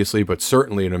 obviously, but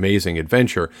certainly an amazing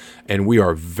adventure. And we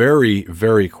are very,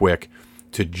 very quick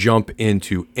to jump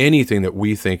into anything that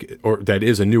we think, or that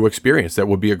is a new experience, that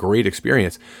will be a great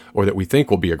experience, or that we think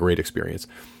will be a great experience.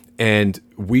 And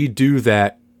we do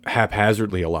that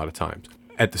haphazardly a lot of times.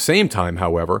 At the same time,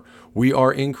 however, we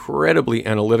are incredibly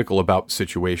analytical about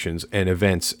situations and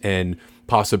events and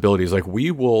possibilities. Like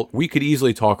we could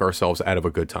easily talk ourselves out of a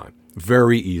good time,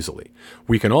 very easily.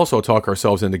 We can also talk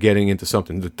ourselves into getting into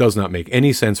something that does not make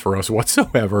any sense for us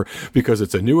whatsoever, because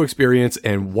it's a new experience,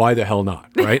 and why the hell not,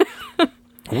 right?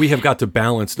 We have got to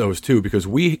balance those two, because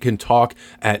we can talk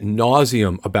ad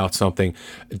nauseum about something,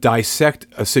 dissect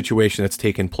a situation that's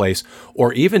taken place,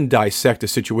 or even dissect a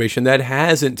situation that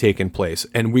hasn't taken place,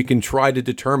 and we can try to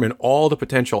determine all the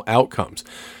potential outcomes.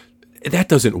 That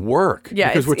doesn't work. Yeah,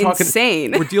 because we're talking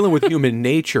insane. We're dealing with human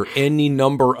nature. Any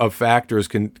number of factors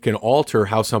can alter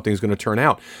how something's going to turn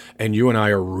out. And you and I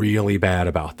are really bad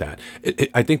about that.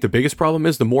 I think the biggest problem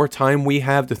is the more time we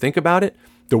have to think about it,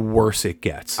 the worse it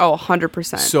gets. Oh,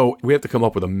 100%. So we have to come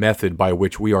up with a method by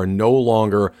which we are no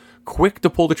longer quick to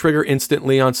pull the trigger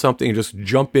instantly on something and just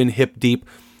jump in hip deep,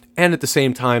 and at the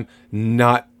same time,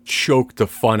 not choke the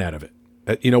fun out of it.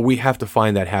 We have to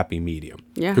find that happy medium.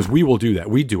 Yeah. Because we will do that.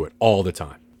 We do it all the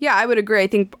time. Yeah, I would agree. I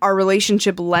think our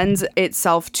relationship lends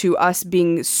itself to us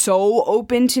being so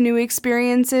open to new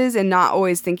experiences and not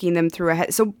always thinking them through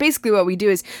ahead. So basically what we do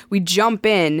is we jump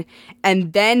in,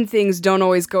 and then things don't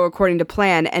always go according to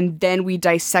plan, and then we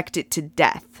dissect it to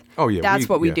death. Oh, yeah. That's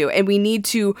what we do. And we need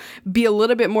to be a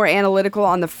little bit more analytical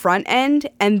on the front end,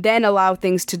 and then allow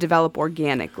things to develop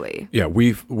organically. Yeah,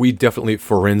 we definitely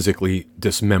forensically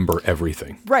dismember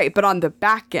everything. Right, but on the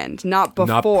back end, not before.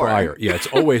 Not prior. Yeah, it's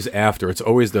always after. It's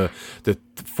always the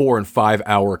 4 and 5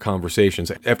 hour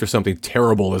conversations after something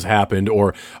terrible has happened,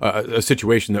 or a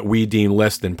situation that we deem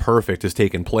less than perfect has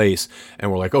taken place,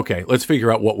 and we're like, okay, let's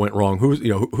figure out what went wrong.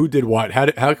 Who did what?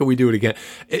 How can we do it again?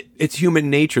 It's human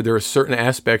nature. There are certain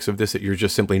aspects of this that you're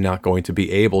just simply not going to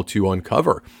be able to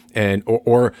uncover and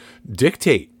or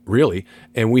dictate, really.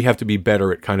 And we have to be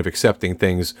better at kind of accepting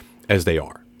things as they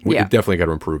are. We definitely got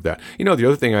to improve that. The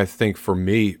other thing I think for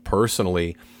me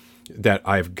personally that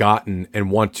I've gotten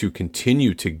and want to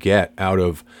continue to get out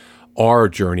of our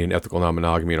journey in ethical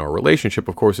non-monogamy in our relationship,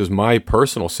 of course, is my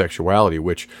personal sexuality,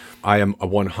 which I am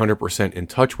 100% in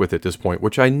touch with at this point,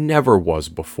 which I never was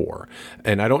before.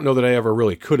 And I don't know that I ever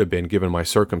really could have been given my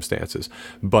circumstances.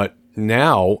 But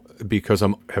now, because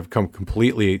I have come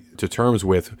completely to terms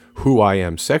with who I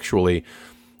am sexually,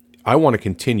 I want to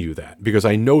continue that, because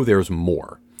I know there's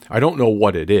more. I don't know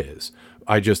what it is.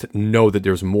 I just know that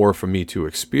there's more for me to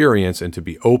experience and to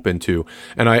be open to.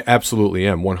 And I absolutely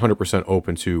am 100%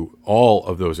 open to all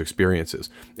of those experiences.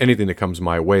 Anything that comes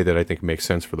my way that I think makes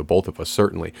sense for the both of us,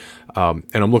 certainly. And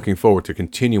I'm looking forward to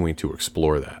continuing to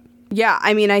explore that. Yeah,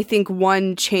 I mean, I think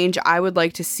one change I would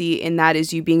like to see in that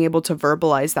is you being able to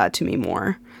verbalize that to me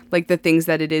more. Like the things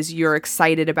that it is you're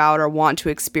excited about or want to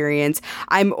experience.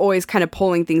 I'm always kind of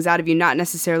pulling things out of you, not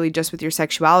necessarily just with your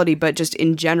sexuality, but just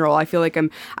in general. I feel like I'm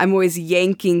always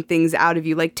yanking things out of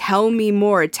you. Like, tell me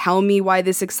more. Tell me why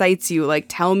this excites you. Like,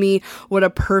 tell me what a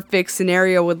perfect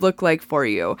scenario would look like for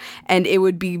you. And it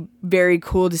would be very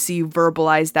cool to see you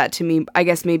verbalize that to me, I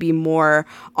guess maybe more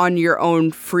on your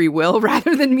own free will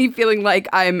rather than me feeling like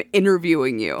I'm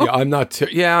interviewing you.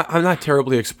 Yeah, I'm not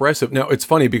terribly expressive. Now, it's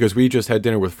funny because we just had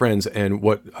dinner with friends, and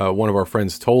what one of our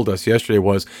friends told us yesterday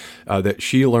was that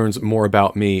she learns more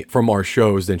about me from our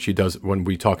shows than she does when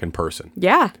we talk in person.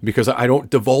 Yeah. Because I don't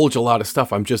divulge a lot of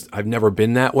stuff. I've never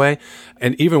been that way.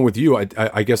 And even with you,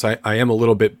 I guess I am a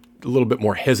little bit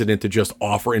more hesitant to just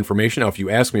offer information. Now, if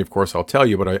you ask me, of course, I'll tell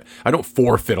you, but I don't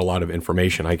forfeit a lot of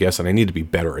information, I guess, and I need to be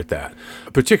better at that,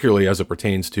 particularly as it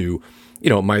pertains to,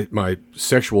 my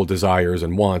sexual desires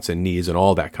and wants and needs and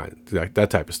all that that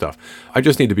type of stuff. I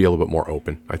just need to be a little bit more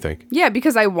open, I think. Yeah,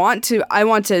 because I want to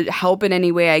help in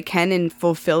any way I can in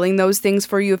fulfilling those things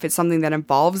for you. If it's something that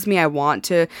involves me, I want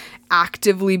to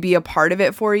actively be a part of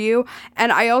it for you.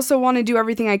 And I also want to do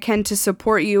everything I can to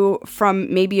support you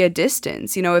from maybe a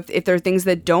distance. If there are things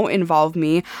that don't involve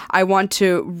me, I want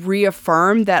to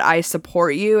reaffirm that I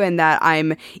support you and that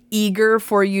I'm eager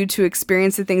for you to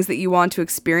experience the things that you want to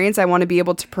experience. I want to be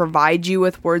able to provide you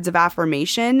with words of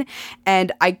affirmation.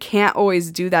 And I can't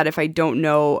always do that if I don't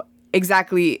know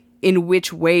exactly in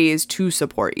which ways to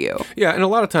support you. Yeah, and a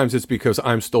lot of times it's because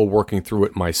I'm still working through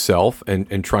it myself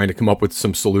and trying to come up with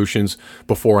some solutions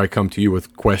before I come to you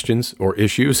with questions or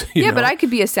issues. But I could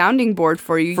be a sounding board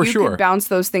for you. For sure. You could bounce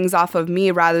those things off of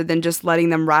me rather than just letting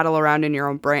them rattle around in your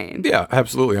own brain. Yeah,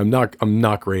 absolutely. I'm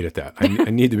not great at that. I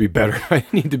need to be better. I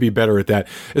need to be better at that,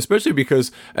 especially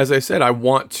because, as I said, I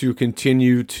want to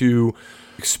continue to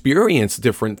experience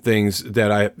different things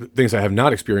I have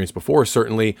not experienced before,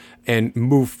 certainly, and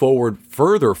move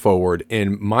further forward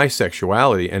in my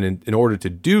sexuality. And in order to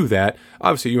do that,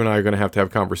 obviously you and I are going to have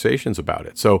conversations about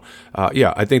it. So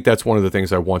I think that's one of the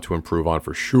things I want to improve on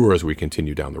for sure as we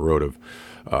continue down the road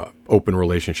of open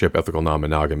relationship, ethical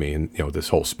non-monogamy, and this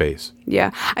whole space. Yeah.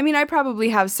 I mean, I probably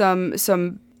have some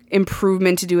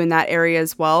improvement to do in that area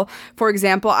as well. For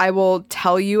example, I will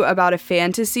tell you about a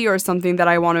fantasy or something that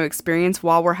I want to experience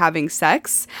while we're having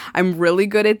sex. I'm really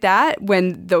good at that.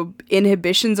 When the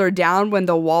inhibitions are down, when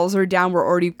the walls are down, we're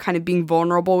already kind of being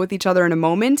vulnerable with each other in a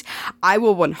moment. I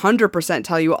will 100%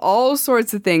 tell you all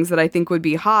sorts of things that I think would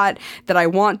be hot, that I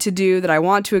want to do, that I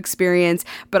want to experience,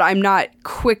 but I'm not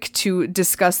quick to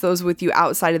discuss those with you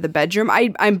outside of the bedroom.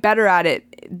 I'm better at it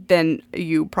than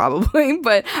you probably,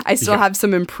 but I still have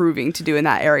some improving to do in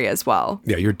that area as well.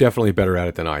 Yeah, you're definitely better at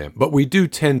it than I am. But we do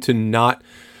tend to not,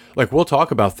 like, we'll talk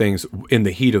about things in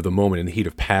the heat of the moment, in the heat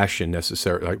of passion,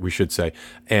 necessarily, like we should say,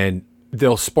 and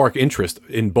they'll spark interest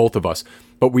in both of us,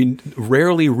 but we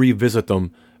rarely revisit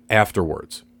them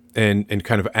afterwards. And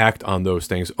kind of act on those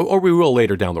things, or we will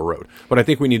later down the road. But I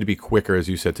think we need to be quicker, as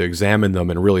you said, to examine them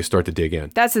and really start to dig in.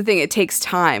 That's the thing. It takes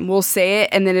time. We'll say it,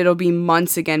 and then it'll be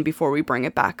months again before we bring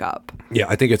it back up. Yeah,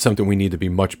 I think it's something we need to be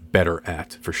much better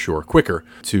at, for sure. Quicker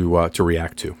to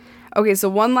react to. Okay, so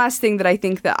one last thing that I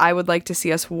think that I would like to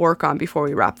see us work on before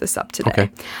we wrap this up today.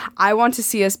 Okay. I want to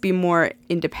see us be more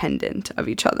independent of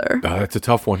each other. That's a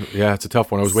tough one. Yeah, it's a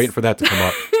tough one. I was waiting for that to come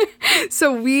up.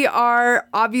 So we are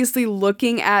obviously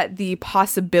looking at the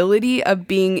possibility of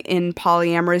being in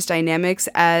polyamorous dynamics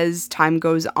as time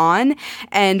goes on.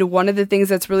 And one of the things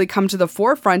that's really come to the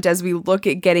forefront as we look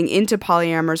at getting into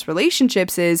polyamorous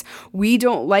relationships is we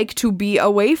don't like to be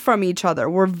away from each other.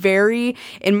 We're very,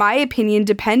 in my opinion,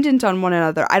 dependent on one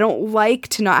another. I don't like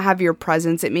to not have your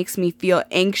presence. It makes me feel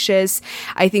anxious.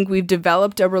 I think we've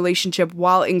developed a relationship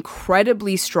while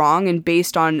incredibly strong and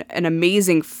based on an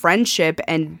amazing friendship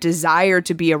and desire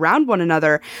to be around one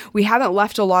another. We haven't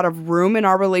left a lot of room in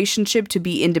our relationship to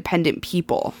be independent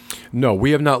people. No,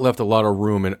 we have not left a lot of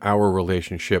room in our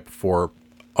relationship for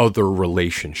other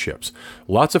relationships.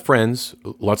 Lots of friends,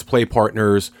 lots of play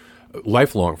partners,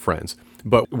 lifelong friends.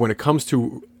 But when it comes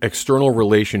to external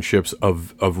relationships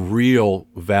of real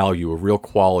value, of real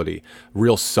quality,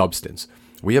 real substance,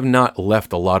 we have not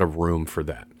left a lot of room for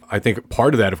that. I think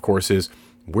part of that, of course, is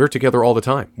we're together all the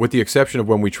time. With the exception of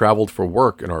when we traveled for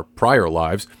work in our prior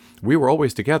lives, we were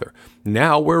always together.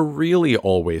 Now we're really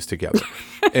always together.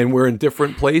 And we're in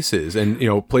different places and,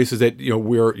 places that,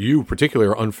 you particularly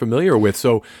are unfamiliar with.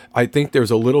 So I think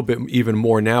there's a little bit even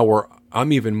more now where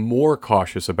I'm even more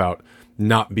cautious about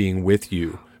not being with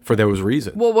you for those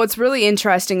reasons. Well, what's really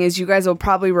interesting is you guys will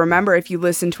probably remember if you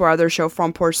listen to our other show,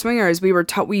 Front Porch Swingers,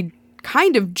 we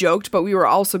kind of joked, but we were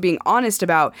also being honest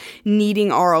about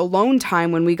needing our alone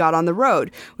time when we got on the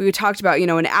road. We talked about,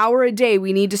 an hour a day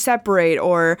we need to separate,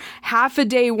 or half a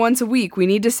day once a week we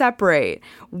need to separate.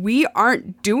 We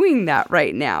aren't doing that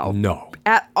right now. No.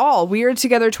 At all. We are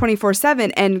together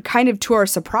 24/7, and kind of to our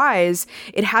surprise,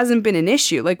 it hasn't been an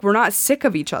issue. Like, we're not sick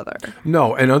of each other.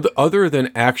 No, and other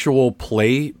than actual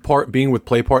being with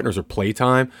play partners or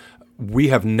playtime, we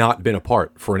have not been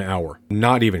apart for an hour,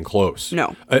 not even close.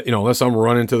 No. Unless I'm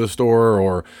running to the store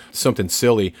or something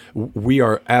silly, we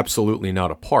are absolutely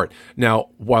not apart. Now,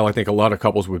 while I think a lot of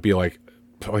couples would be like,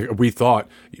 we thought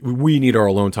we need our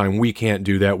alone time. We can't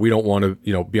do that. We don't want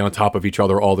to, be on top of each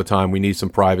other all the time. We need some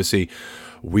privacy.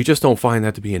 We just don't find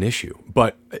that to be an issue,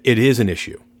 but it is an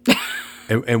issue.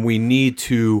 and we need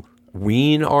to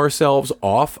wean ourselves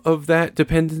off of that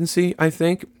dependency, I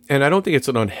think. And I don't think it's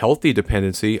an unhealthy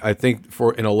dependency. I think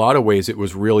in a lot of ways it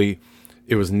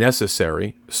was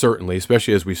necessary, certainly,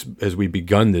 especially as we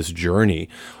begun this journey.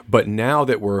 But now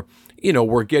that we're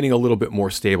getting a little bit more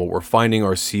stable, we're finding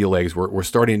our sea legs, we're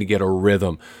starting to get a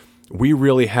rhythm. We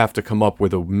really have to come up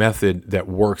with a method that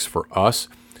works for us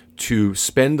to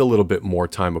spend a little bit more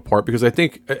time apart, because I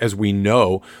think, as we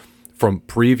know from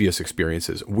previous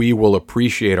experiences, we will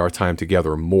appreciate our time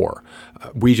together more.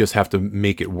 We just have to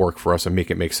make it work for us and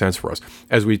make it make sense for us.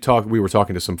 As we were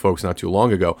talking to some folks not too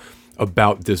long ago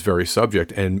about this very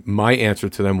subject, and my answer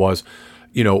to them was,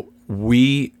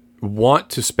 we want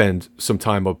to spend some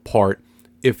time apart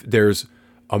if there's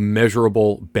a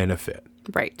measurable benefit.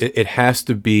 Right. It has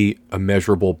to be a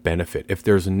measurable benefit. If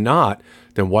there's not,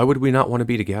 then why would we not want to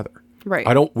be together? Right.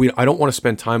 I don't want to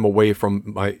spend time away from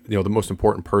my, the most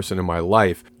important person in my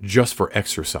life just for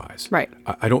exercise. Right.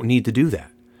 I don't need to do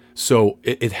that. So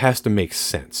it has to make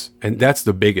sense. And that's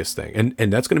the biggest thing.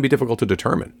 And that's going to be difficult to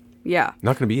determine. Yeah.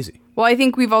 Not going to be easy. Well, I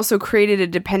think we've also created a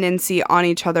dependency on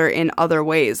each other in other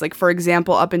ways. Like, for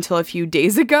example, up until a few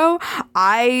days ago,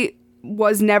 I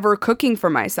was never cooking for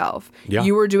myself. Yeah.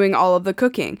 You were doing all of the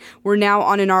cooking. We're now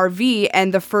on an RV,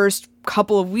 and the first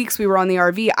couple of weeks we were on the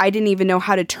RV, I didn't even know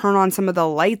how to turn on some of the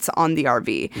lights on the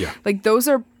RV. Yeah. Like, those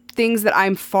are things that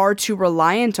I'm far too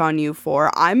reliant on you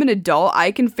for. I'm an adult. I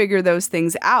can figure those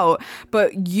things out,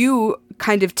 but you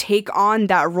kind of take on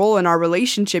that role in our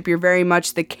relationship. You're very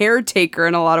much the caretaker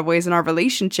in a lot of ways in our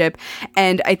relationship.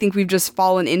 And I think we've just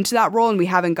fallen into that role and we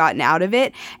haven't gotten out of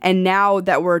it. And now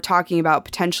that we're talking about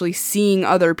potentially seeing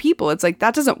other people, it's like,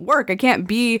 that doesn't work. I can't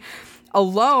be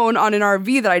alone on an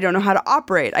RV that I don't know how to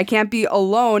operate. I can't be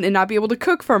alone and not be able to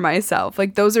cook for myself.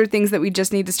 Like, those are things that we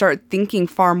just need to start thinking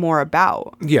far more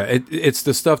about. Yeah, it's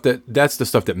the stuff that's the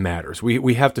stuff that matters.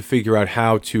 We have to figure out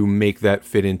how to make that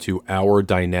fit into our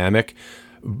dynamic,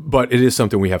 but it is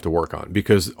something we have to work on,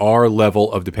 because our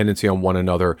level of dependency on one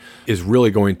another is really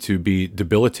going to be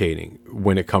debilitating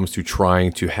when it comes to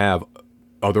trying to have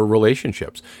other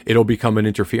relationships. It'll become an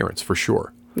interference for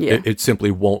sure. Yeah. It simply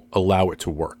won't allow it to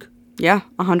work. Yeah,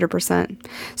 100%.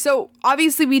 So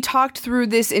obviously we talked through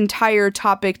this entire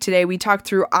topic today. We talked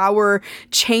through our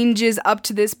changes up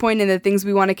to this point and the things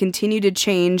we want to continue to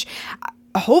change.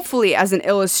 Hopefully as an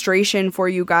illustration for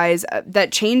you guys,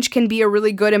 that change can be a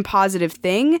really good and positive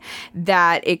thing,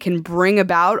 that it can bring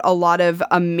about a lot of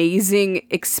amazing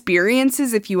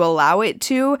experiences if you allow it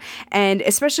to. And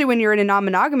especially when you're in a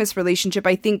non-monogamous relationship,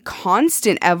 I think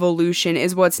constant evolution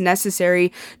is what's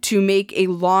necessary to make a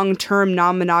long-term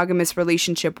non-monogamous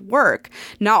relationship work,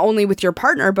 not only with your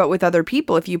partner, but with other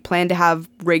people. If you plan to have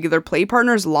regular play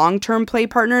partners, long-term play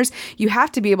partners, you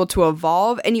have to be able to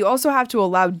evolve, and you also have to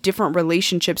allow different relationships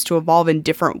to evolve in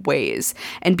different ways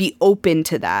and be open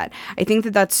to that. I think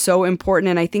that that's so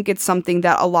important, and I think it's something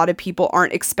that a lot of people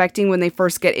aren't expecting when they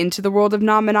first get into the world of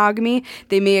non-monogamy.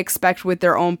 They may expect with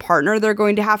their own partner they're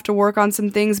going to have to work on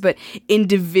some things, but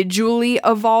individually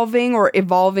evolving or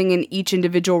evolving in each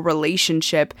individual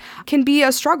relationship can be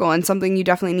a struggle, and something you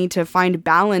definitely need to find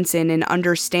balance in and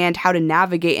understand how to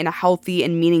navigate in a healthy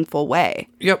and meaningful way.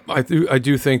 Yep, I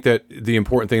do think that the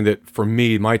important thing that, for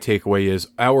me, my takeaway is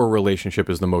our relationship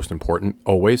is the most important,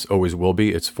 always will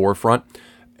be. It's forefront,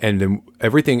 and then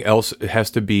everything else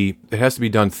has to be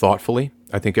done thoughtfully.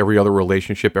 I think every other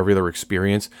relationship, every other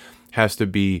experience has to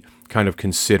be kind of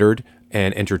considered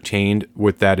and entertained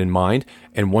with that in mind.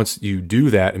 And once you do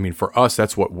that, I mean, for us,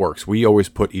 that's what works. We always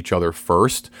put each other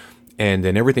first, and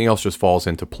then everything else just falls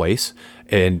into place.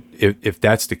 And if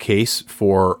that's the case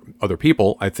for other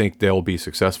people, I think they'll be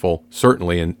successful,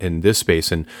 certainly in this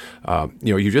space. And,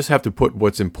 you just have to put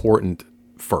what's important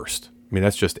first. I mean,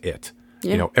 that's just it.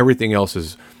 Yeah. Everything else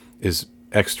is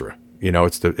extra. You know,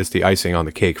 it's the icing on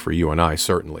the cake for you and I,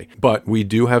 certainly. But we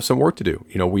do have some work to do.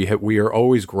 You know, we are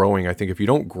always growing. I think if you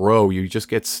don't grow, you just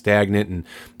get stagnant,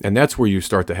 and that's where you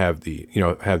start to have the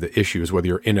issues, whether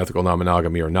you're in ethical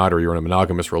non-monogamy or not, or you're in a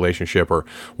monogamous relationship or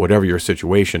whatever your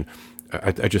situation.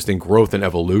 I just think growth and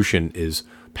evolution is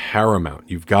paramount.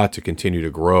 You've got to continue to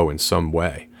grow in some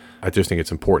way. I just think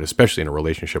it's important, especially in a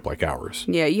relationship like ours.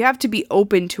 Yeah, you have to be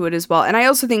open to it as well. And I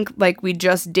also think, like we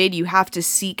just did, you have to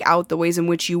seek out the ways in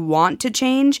which you want to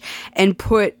change and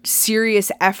put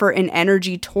serious effort and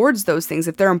energy towards those things.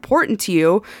 If they're important to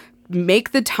you,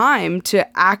 make the time to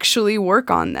actually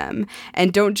work on them,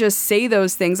 and don't just say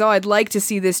those things. Oh, I'd like to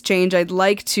see this change. I'd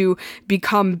like to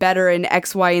become better in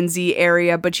X, Y, and Z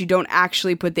area, but you don't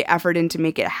actually put the effort in to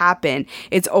make it happen.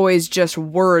 It's always just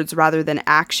words rather than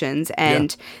actions.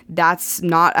 And that's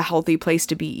not a healthy place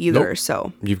to be either. Nope.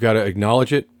 So you've got to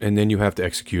acknowledge it, and then you have to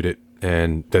execute it.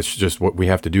 And that's just what we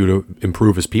have to do to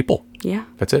improve as people. Yeah.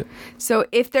 That's it. So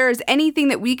if there is anything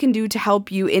that we can do to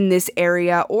help you in this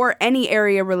area or any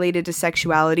area related to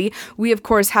sexuality, we of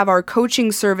course have our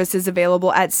coaching services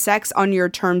available at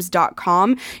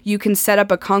sexonyourterms.com. You can set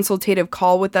up a consultative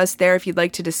call with us there if you'd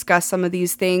like to discuss some of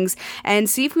these things and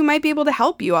see if we might be able to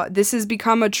help you. This has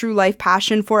become a true life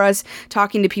passion for us,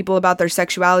 talking to people about their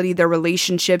sexuality, their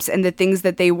relationships, and the things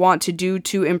that they want to do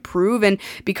to improve and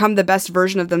become the best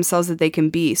version of themselves that they can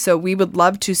be. So we would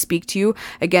love to speak to you.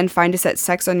 Again, find us at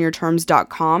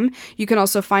sexonyourterms.com. You can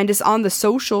also find us on the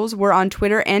socials. We're on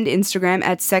Twitter and Instagram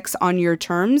at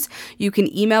sexonyourterms. You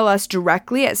can email us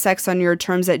directly at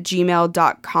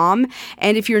sexonyourterms@gmail.com.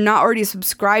 And if you're not already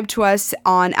subscribed to us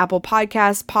on Apple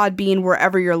Podcasts, Podbean,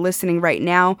 wherever you're listening right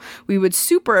now, we would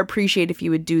super appreciate if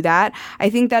you would do that. I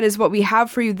think that is what we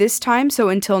have for you this time. So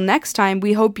until next time,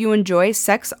 we hope you enjoy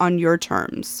Sex on Your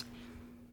Terms.